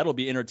because that'll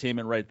be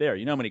entertainment right there.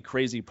 You know how many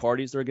crazy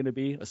parties there are going to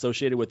be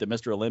associated with the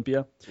Mr.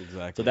 Olympia?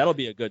 Exactly. So that'll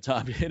be a good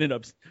time.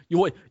 You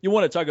want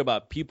to talk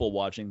about people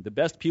watching. The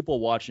best people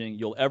watching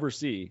you'll ever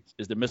see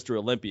is the Mr.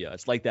 Olympia.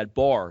 It's like that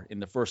bar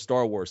in the first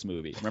Star Wars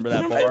movie. Remember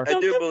that bar? I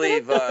do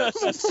believe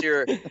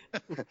Sincere.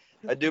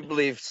 I do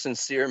believe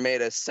Sincere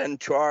made a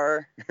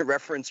centaur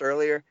reference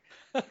earlier.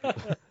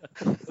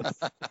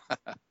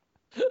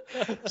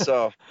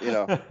 So,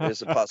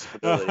 there's a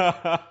possibility.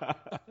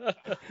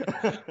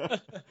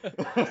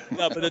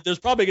 No, but there's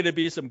probably going to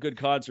be some good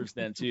concerts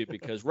then too,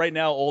 because right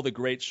now all the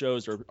great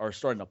shows are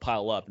starting to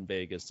pile up in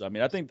Vegas. So, I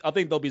mean, I think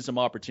there'll be some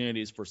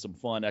opportunities for some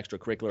fun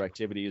extracurricular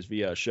activities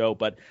via a show.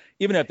 But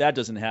even if that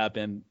doesn't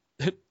happen,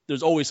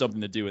 there's always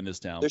something to do in this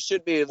town. There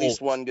should be at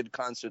least one good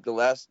concert. The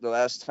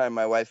last time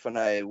my wife and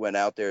I went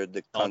out there,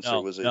 the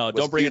concert was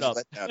don't bring it up.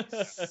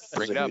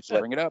 Bring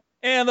it up.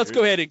 And let's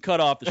go ahead and cut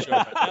off the show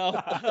right now.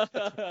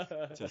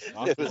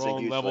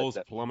 Testosterone levels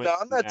plummet. No,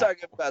 I'm not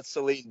talking about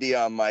Celine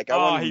Dion, Mike.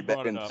 He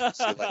brought it up.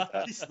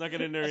 He snuck it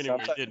in there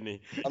anyway, didn't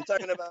he? I'm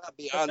talking about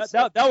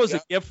Beyonce. That was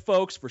a gift,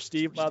 folks, for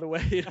Steve, by the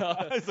way.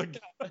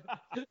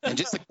 And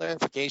just a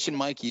clarification,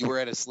 Mike, you were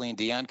at a Celine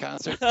Dion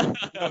concert?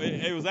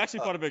 It was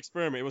actually part of an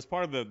experiment. It was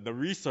part of the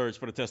research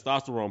for the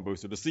testosterone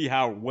booster to see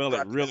how well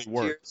it really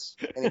works.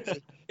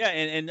 Yeah,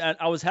 and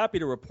I was happy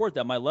to report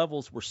that my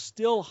levels were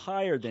still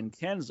higher than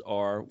Ken's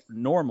are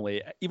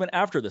normally, even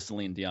after the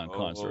Celine Dion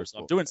concert. So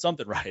I'm doing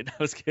something right. I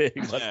was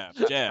kidding.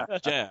 Jab.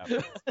 Was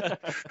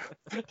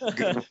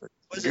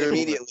it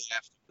immediately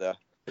after, though?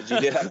 'Cause you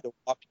did have to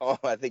walk home.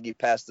 I think you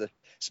passed the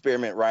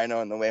spearmint rhino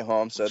on the way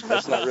home, so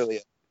that's not really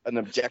an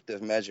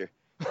objective measure.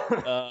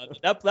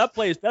 That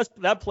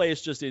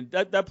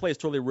place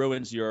totally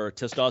ruins your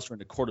testosterone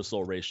to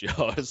cortisol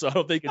ratio. So I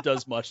don't think it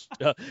does much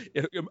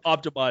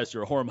optimize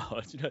your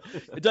hormones.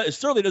 It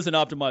certainly doesn't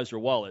optimize your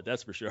wallet.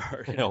 That's for sure.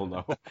 Hell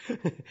no.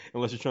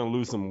 Unless you're trying to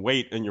lose some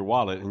weight in your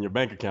wallet and your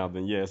bank account,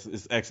 then yes,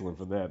 it's excellent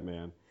for that,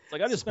 man. It's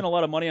like I just spent a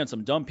lot of money on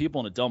some dumb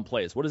people in a dumb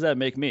place. What does that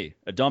make me?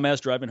 A dumbass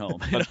driving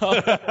home.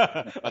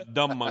 A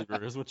dumb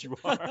monger is what you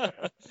are.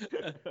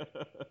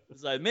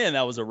 It's like, man,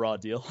 that was a raw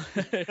deal.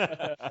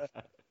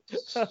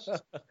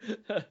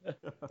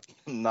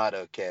 Not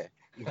okay.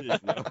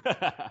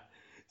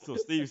 So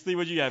Steve,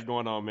 what you have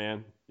going on,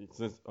 man?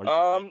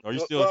 Are you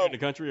still here in the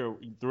country, or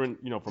from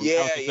now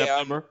to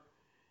September?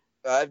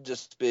 I've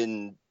just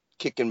been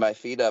kicking my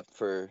feet up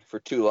for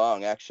too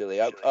long,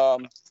 actually.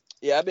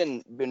 I've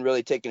been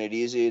really taking it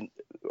easy,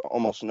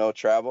 almost no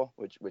travel,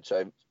 which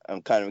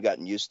I'm kind of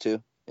gotten used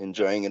to,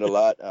 enjoying it a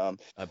lot. I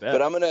bet.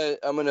 But I'm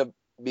gonna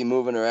be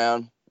moving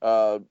around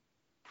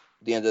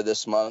the end of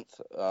this month.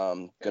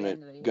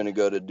 Gonna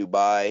go to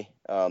Dubai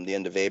the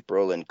end of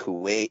April, and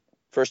Kuwait.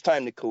 First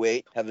time to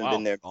Kuwait. Haven't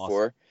been there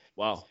before.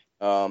 Wow.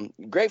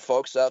 Great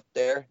folks out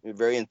there.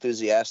 Very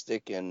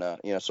enthusiastic, and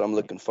so I'm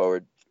looking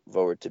forward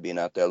to being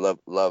out there. Love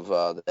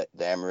the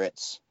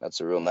Emirates.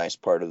 That's a real nice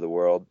part of the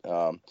world.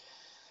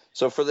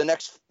 So for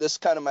this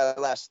kind of my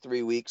last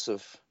 3 weeks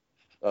of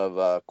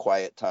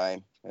quiet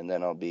time, and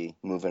then I'll be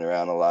moving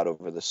around a lot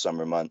over the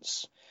summer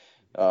months.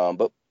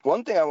 But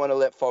one thing I want to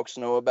let folks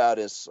know about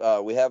is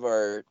we have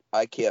our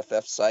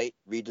IKFF site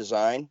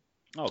redesign.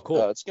 Oh,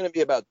 cool. It's going to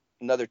be about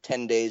another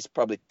 10 days,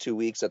 probably 2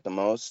 weeks at the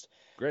most.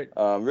 Great.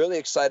 Really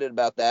excited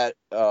about that.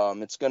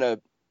 It's going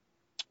to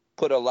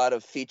put a lot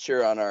of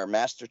feature on our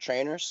master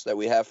trainers that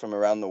we have from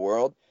around the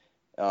world.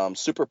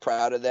 Super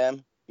proud of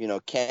them.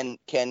 Ken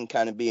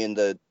kind of being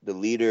the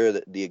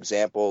leader, the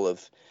example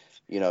of,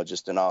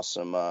 just an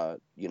awesome,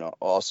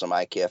 awesome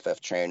IKFF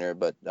trainer.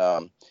 But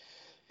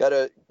got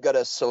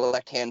a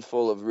select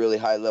handful of really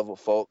high level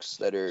folks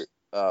that are,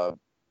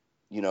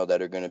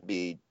 that are going to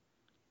be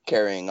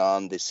carrying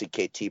on the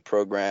CKT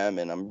program,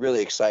 and I'm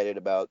really excited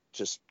about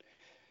just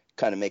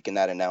kind of making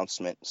that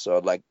announcement. So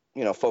I'd like,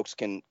 folks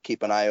can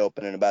keep an eye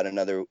open in about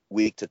another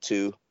week to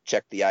two.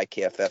 Check the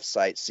IKFF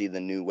site, see the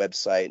new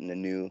website and the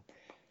new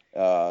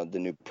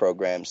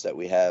programs that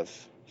we have.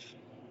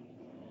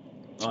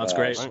 Oh, that's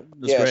great.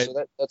 That's great.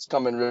 So that's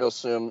coming real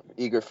soon.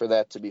 Eager for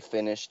that to be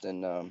finished.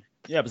 And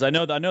yeah, because I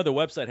know the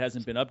website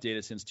hasn't been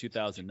updated since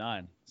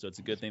 2009, so it's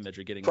a good thing that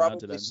you're getting around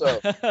to that. So.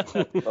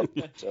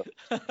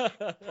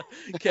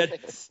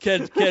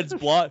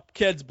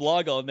 Ken's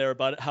blog on there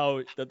about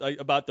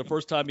about the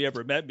first time he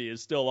ever met me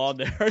is still on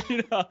there.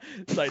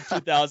 It's like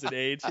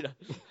 2008.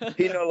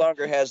 He no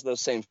longer has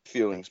those same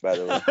feelings, by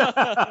the way.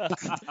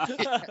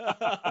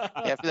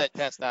 After that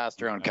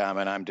testosterone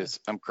comment,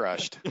 I'm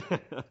crushed.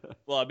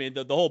 Well, I mean,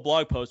 the whole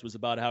blog post was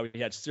about how he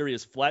had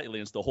serious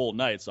flatulence the whole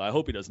night, so I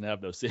hope he doesn't have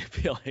those same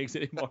feelings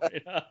anymore.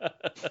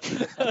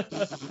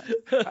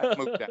 I've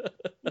moved on.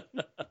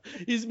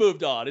 He's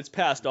moved on. It's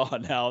passed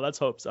on now. Let's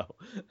hope so.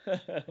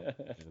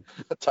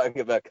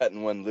 Talking about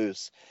cutting one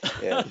loose.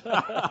 Yeah.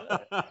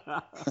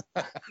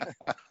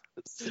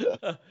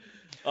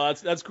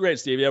 That's great,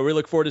 Steve. Yeah, we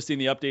look forward to seeing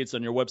the updates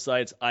on your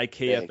websites,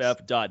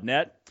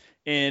 ikff.net.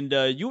 And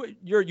you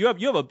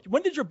have a,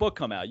 when did your book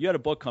come out? You had a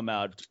book come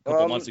out a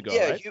couple months ago,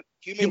 right?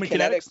 Human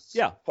Kinetics.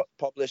 Yeah.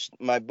 Published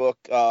my book.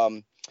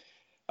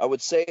 I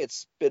would say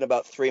it's been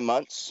about 3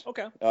 months.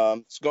 Okay.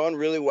 It's going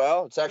really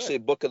well. It's actually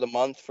book of the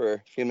month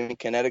for Human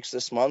Kinetics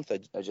this month.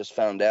 I just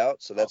found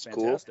out, so that's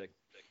cool.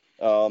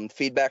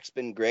 Feedback's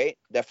been great.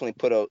 Definitely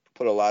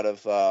put a lot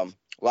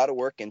of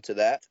work into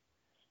that.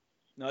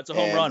 No, it's a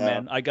home run,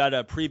 man. I got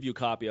a preview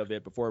copy of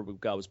it before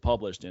it was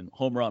published, and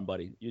home run,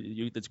 buddy.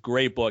 It's a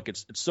great book.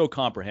 It's so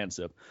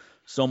comprehensive.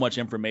 So much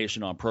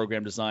information on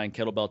program design,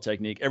 kettlebell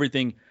technique,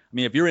 everything. I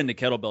mean, if you're into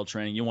kettlebell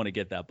training, you want to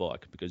get that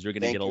book because you're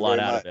going to get a lot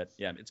out of it.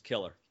 Yeah, it's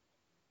killer.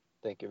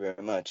 Thank you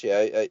very much.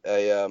 Yeah,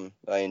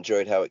 I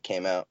enjoyed how it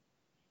came out.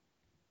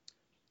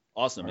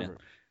 Awesome, man.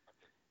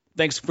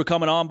 Thanks for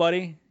coming on,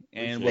 buddy.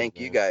 And thank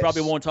you guys.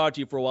 Probably won't talk to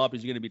you for a while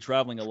because you're going to be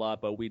traveling a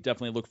lot, but we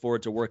definitely look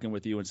forward to working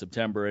with you in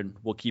September, and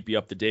we'll keep you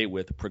up to date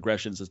with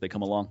progressions as they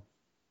come along.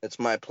 It's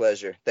my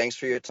pleasure. Thanks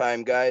for your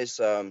time, guys.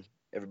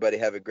 Everybody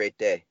have a great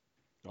day.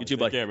 You too,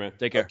 buddy. Take care, man.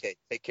 Take care. Okay,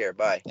 take care.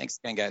 Bye. Thanks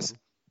again, guys.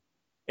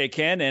 Hey,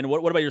 Ken, and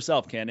what about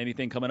yourself, Ken?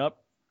 Anything coming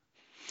up?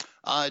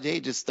 Hey,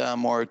 just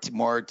more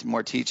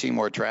teaching,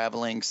 more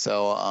traveling.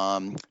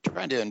 So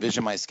trying to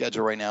envision my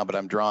schedule right now, but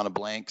I'm drawing a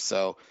blank.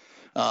 So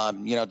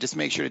just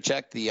make sure to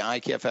check the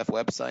IKFF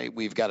website.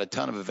 We've got a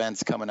ton of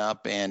events coming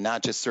up, and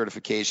not just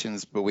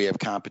certifications, but we have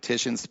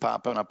competitions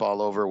popping up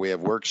all over. We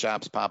have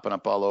workshops popping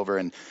up all over.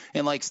 And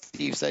like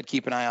Steve said,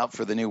 keep an eye out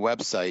for the new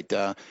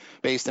website.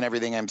 Based on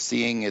everything I'm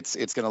seeing, it's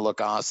going to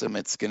look awesome.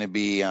 It's going to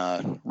be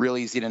real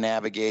easy to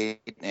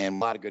navigate and a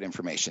lot of good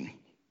information.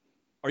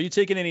 Are you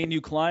taking any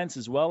new clients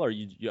as well?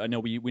 I know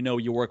we know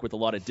you work with a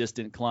lot of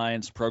distant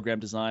clients, program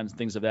designs,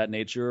 things of that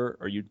nature.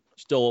 Are you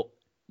still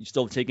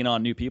taking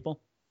on new people?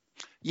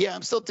 Yeah,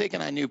 I'm still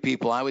taking on new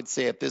people. I would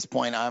say at this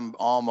point, I'm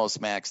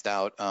almost maxed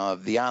out.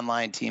 The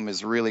online team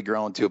has really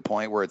grown to a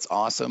point where it's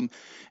awesome,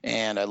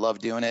 and I love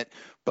doing it.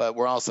 But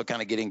we're also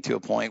kind of getting to a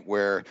point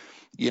where,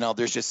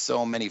 there's just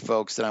so many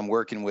folks that I'm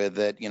working with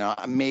that,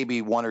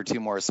 maybe one or two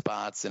more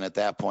spots, and at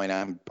that point,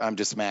 I'm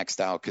just maxed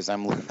out because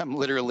I'm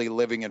literally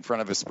living in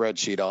front of a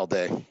spreadsheet all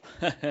day.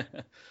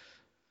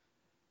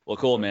 Well,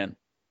 cool, man.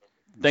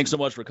 Thanks so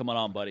much for coming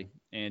on, buddy.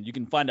 And you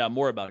can find out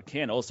more about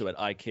Ken also at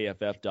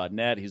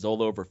ikff.net. He's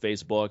all over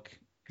Facebook.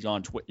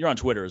 You're on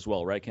Twitter as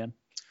well, right, Ken?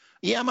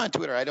 Yeah, I'm on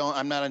Twitter.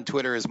 I'm not on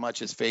Twitter as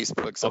much as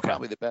Facebook, so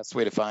Probably the best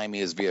way to find me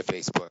is via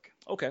Facebook.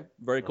 Okay,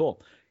 very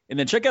cool. And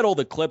then check out all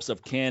the clips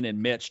of Ken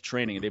and Mitch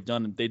training.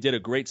 They did a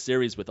great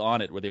series with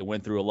On It where they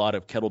went through a lot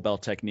of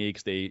kettlebell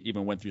techniques. They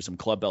even went through some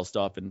club bell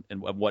stuff and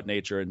of what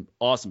nature, and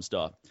awesome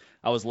stuff.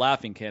 I was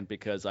laughing, Ken,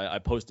 because I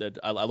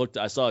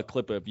saw a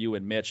clip of you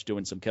and Mitch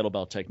doing some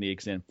kettlebell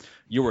techniques, and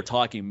you were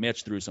talking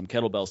Mitch through some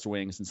kettlebell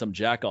swings, and some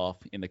jackoff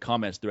in the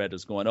comments thread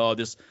is going, "Oh,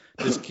 this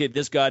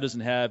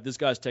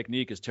guy's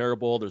technique is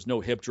terrible. There's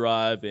no hip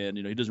drive, and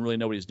he doesn't really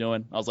know what he's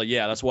doing." I was like,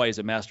 "Yeah, that's why he's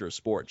a master of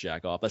sport,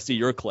 jackoff. I see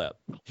your clip."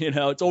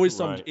 It's always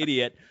some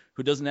idiot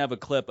who doesn't have a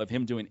clip of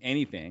him doing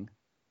anything,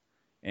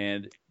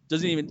 and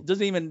doesn't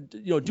even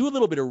do a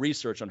little bit of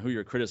research on who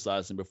you're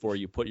criticizing before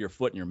you put your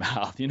foot in your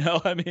mouth.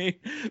 I mean,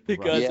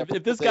 because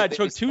if this guy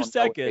took 2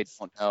 seconds,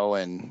 they don't know,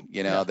 and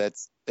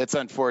that's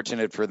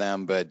unfortunate for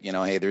them. But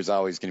hey, there's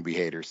always going to be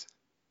haters.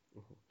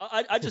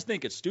 I just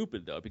think it's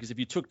stupid though, because if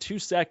you took 2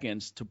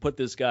 seconds to put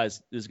this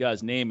guy's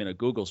name in a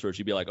Google search,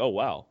 you'd be like, oh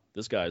wow,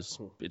 this guy's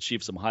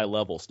achieved some high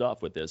level stuff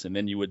with this, and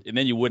then you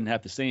wouldn't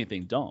have to say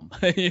anything dumb.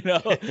 You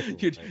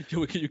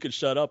could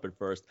shut up at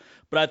first.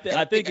 But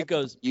I think it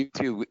goes.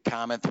 YouTube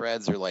comment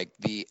threads are like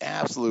the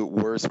absolute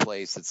worst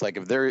place. It's like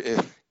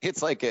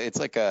it's like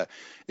a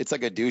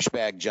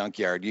douchebag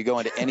junkyard. You go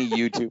into any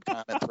YouTube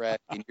comment thread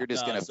and you're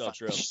just gonna find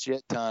a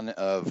shit ton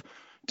of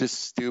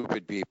just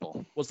stupid people.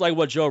 Well, it's like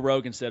what Joe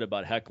Rogan said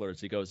about hecklers.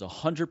 He goes,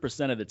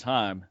 100% of the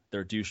time,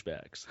 they're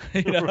douchebags.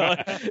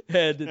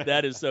 And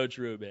that is so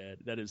true, man.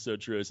 That is so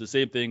true. It's the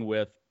same thing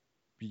with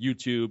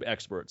YouTube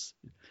experts.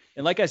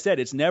 And like I said,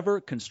 it's never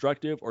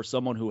constructive or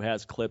someone who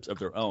has clips of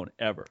their own,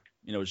 ever.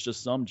 It's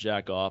just some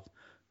jack off,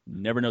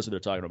 never knows what they're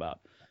talking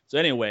about. So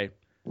anyway,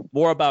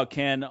 more about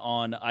Ken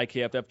on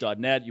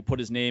ikff.net. You put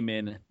his name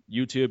in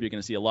YouTube, you're going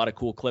to see a lot of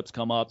cool clips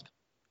come up.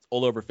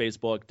 All over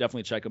Facebook.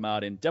 Definitely check them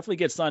out, and definitely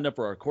get signed up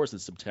for our course in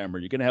September.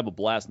 You're going to have a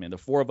blast, man. The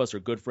 4 of us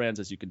are good friends,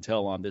 as you can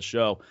tell on this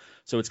show.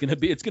 So it's going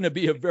to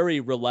be a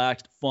very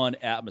relaxed, fun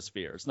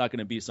atmosphere. It's not going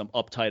to be some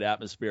uptight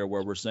atmosphere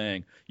where we're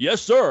saying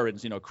yes, sir,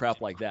 and crap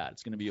like that.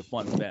 It's going to be a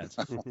fun event.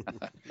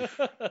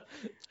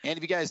 And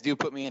if you guys do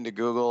put me into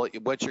Google,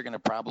 what you're going to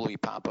probably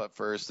pop up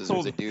first is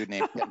there's a dude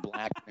named Ken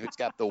Blackburn who's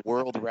got the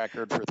world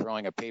record for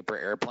throwing a paper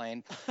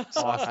airplane.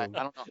 So awesome.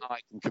 I don't know how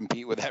I can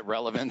compete with that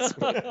relevance.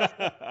 But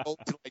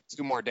hope to like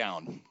 2 more down.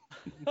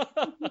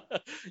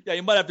 Yeah,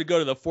 you might have to go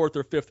to the 4th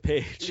or 5th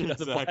page.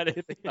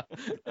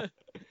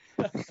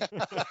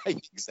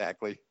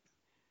 Exactly.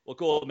 Well,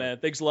 cool, man.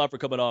 Thanks a lot for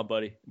coming on,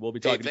 buddy. We'll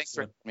be talking. Thanks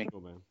for me. Cool,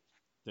 man.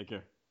 Take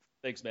care.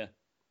 Thanks, man.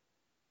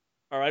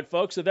 All right,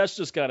 folks. So that's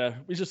just kind of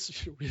we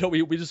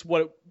just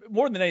want,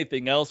 more than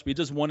anything else, we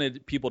just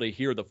wanted people to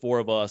hear the 4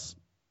 of us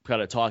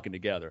kind of talking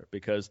together,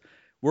 because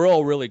we're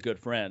all really good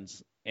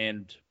friends,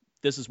 and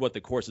this is what the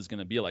course is going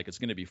to be like. It's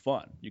going to be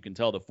fun. You can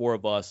tell the 4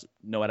 of us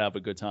know how to have a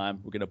good time.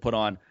 We're going to put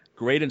on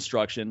great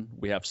instruction.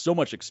 We have so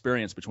much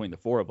experience between the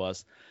 4 of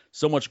us,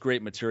 so much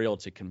great material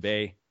to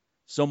convey,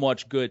 so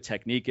much good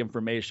technique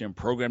information,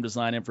 program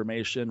design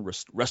information,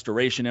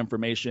 restoration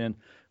information.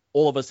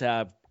 All of us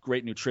have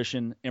great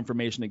nutrition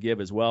information to give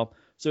as well.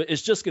 So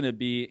it's just going to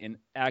be an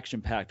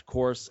action-packed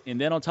course.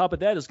 And then on top of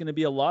that, it's going to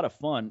be a lot of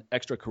fun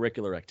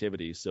extracurricular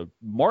activities. So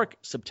mark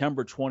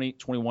September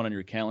 2021 on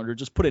your calendar.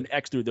 Just put an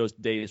X through those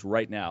days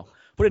right now.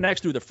 Put an X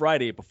through the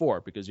Friday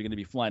before, because you're going to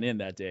be flying in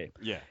that day.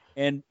 Yeah.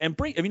 And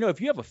bring, if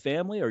you have a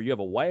family or you have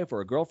a wife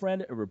or a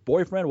girlfriend or a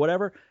boyfriend,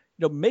 whatever,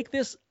 make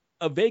this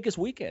a Vegas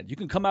weekend. You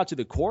can come out to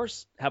the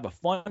course, have a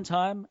fun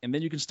time, and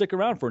then you can stick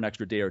around for an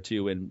extra day or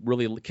 2 and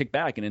really kick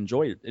back and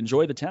enjoy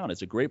the town.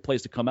 It's a great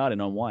place to come out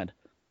and unwind.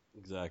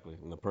 Exactly.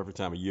 And the perfect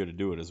time of year to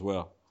do it as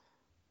well.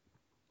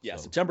 Yeah,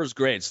 so. September's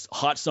great. It's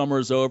hot summer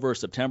is over.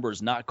 September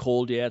is not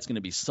cold yet. It's going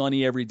to be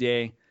sunny every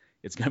day.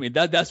 It's going to be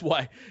that's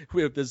why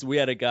we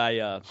had a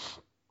guy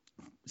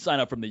sign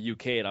up from the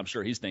UK, and I'm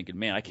sure he's thinking,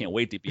 man, I can't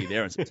wait to be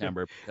there in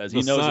September, because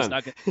he knows it's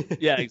not going to.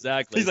 Yeah,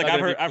 exactly. He's like,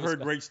 I've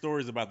heard great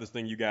stories about this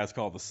thing you guys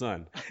call the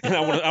sun, and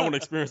I want to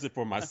experience it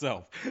for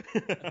myself.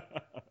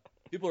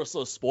 People are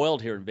so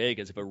spoiled here in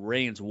Vegas. If it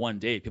rains one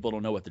day, people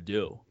don't know what to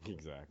do.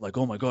 Exactly. Like,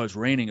 oh my God, it's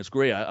raining. It's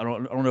great. I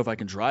don't know if I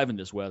can drive in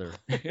this weather.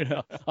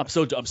 I'm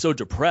so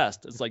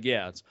depressed. It's like,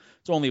 yeah, it's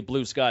only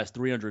blue skies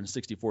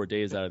 364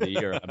 days out of the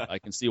year. I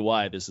can see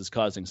why this is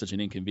causing such an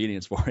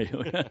inconvenience for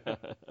you.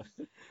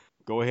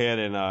 go ahead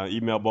and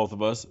email both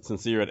of us,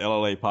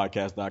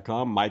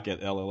 sincere@llapodcast.com,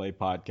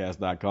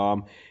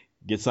 Mike@llapodcast.com.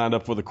 Get signed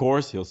up for the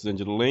course. He'll send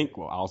you the link.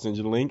 Well, I'll send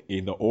you the link,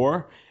 either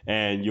or,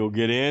 and you'll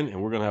get in, and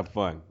we're going to have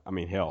fun. I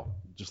mean, hell,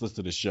 just listen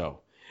to this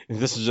show. And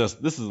this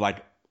is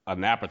like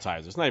an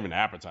appetizer. It's not even an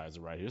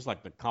appetizer right here. It's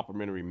like the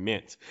complimentary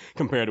mint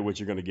compared to what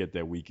you're going to get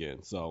that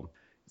weekend. So,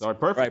 all right,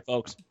 perfect. All right,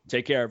 folks.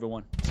 Take care,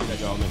 everyone. See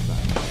y'all next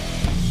time.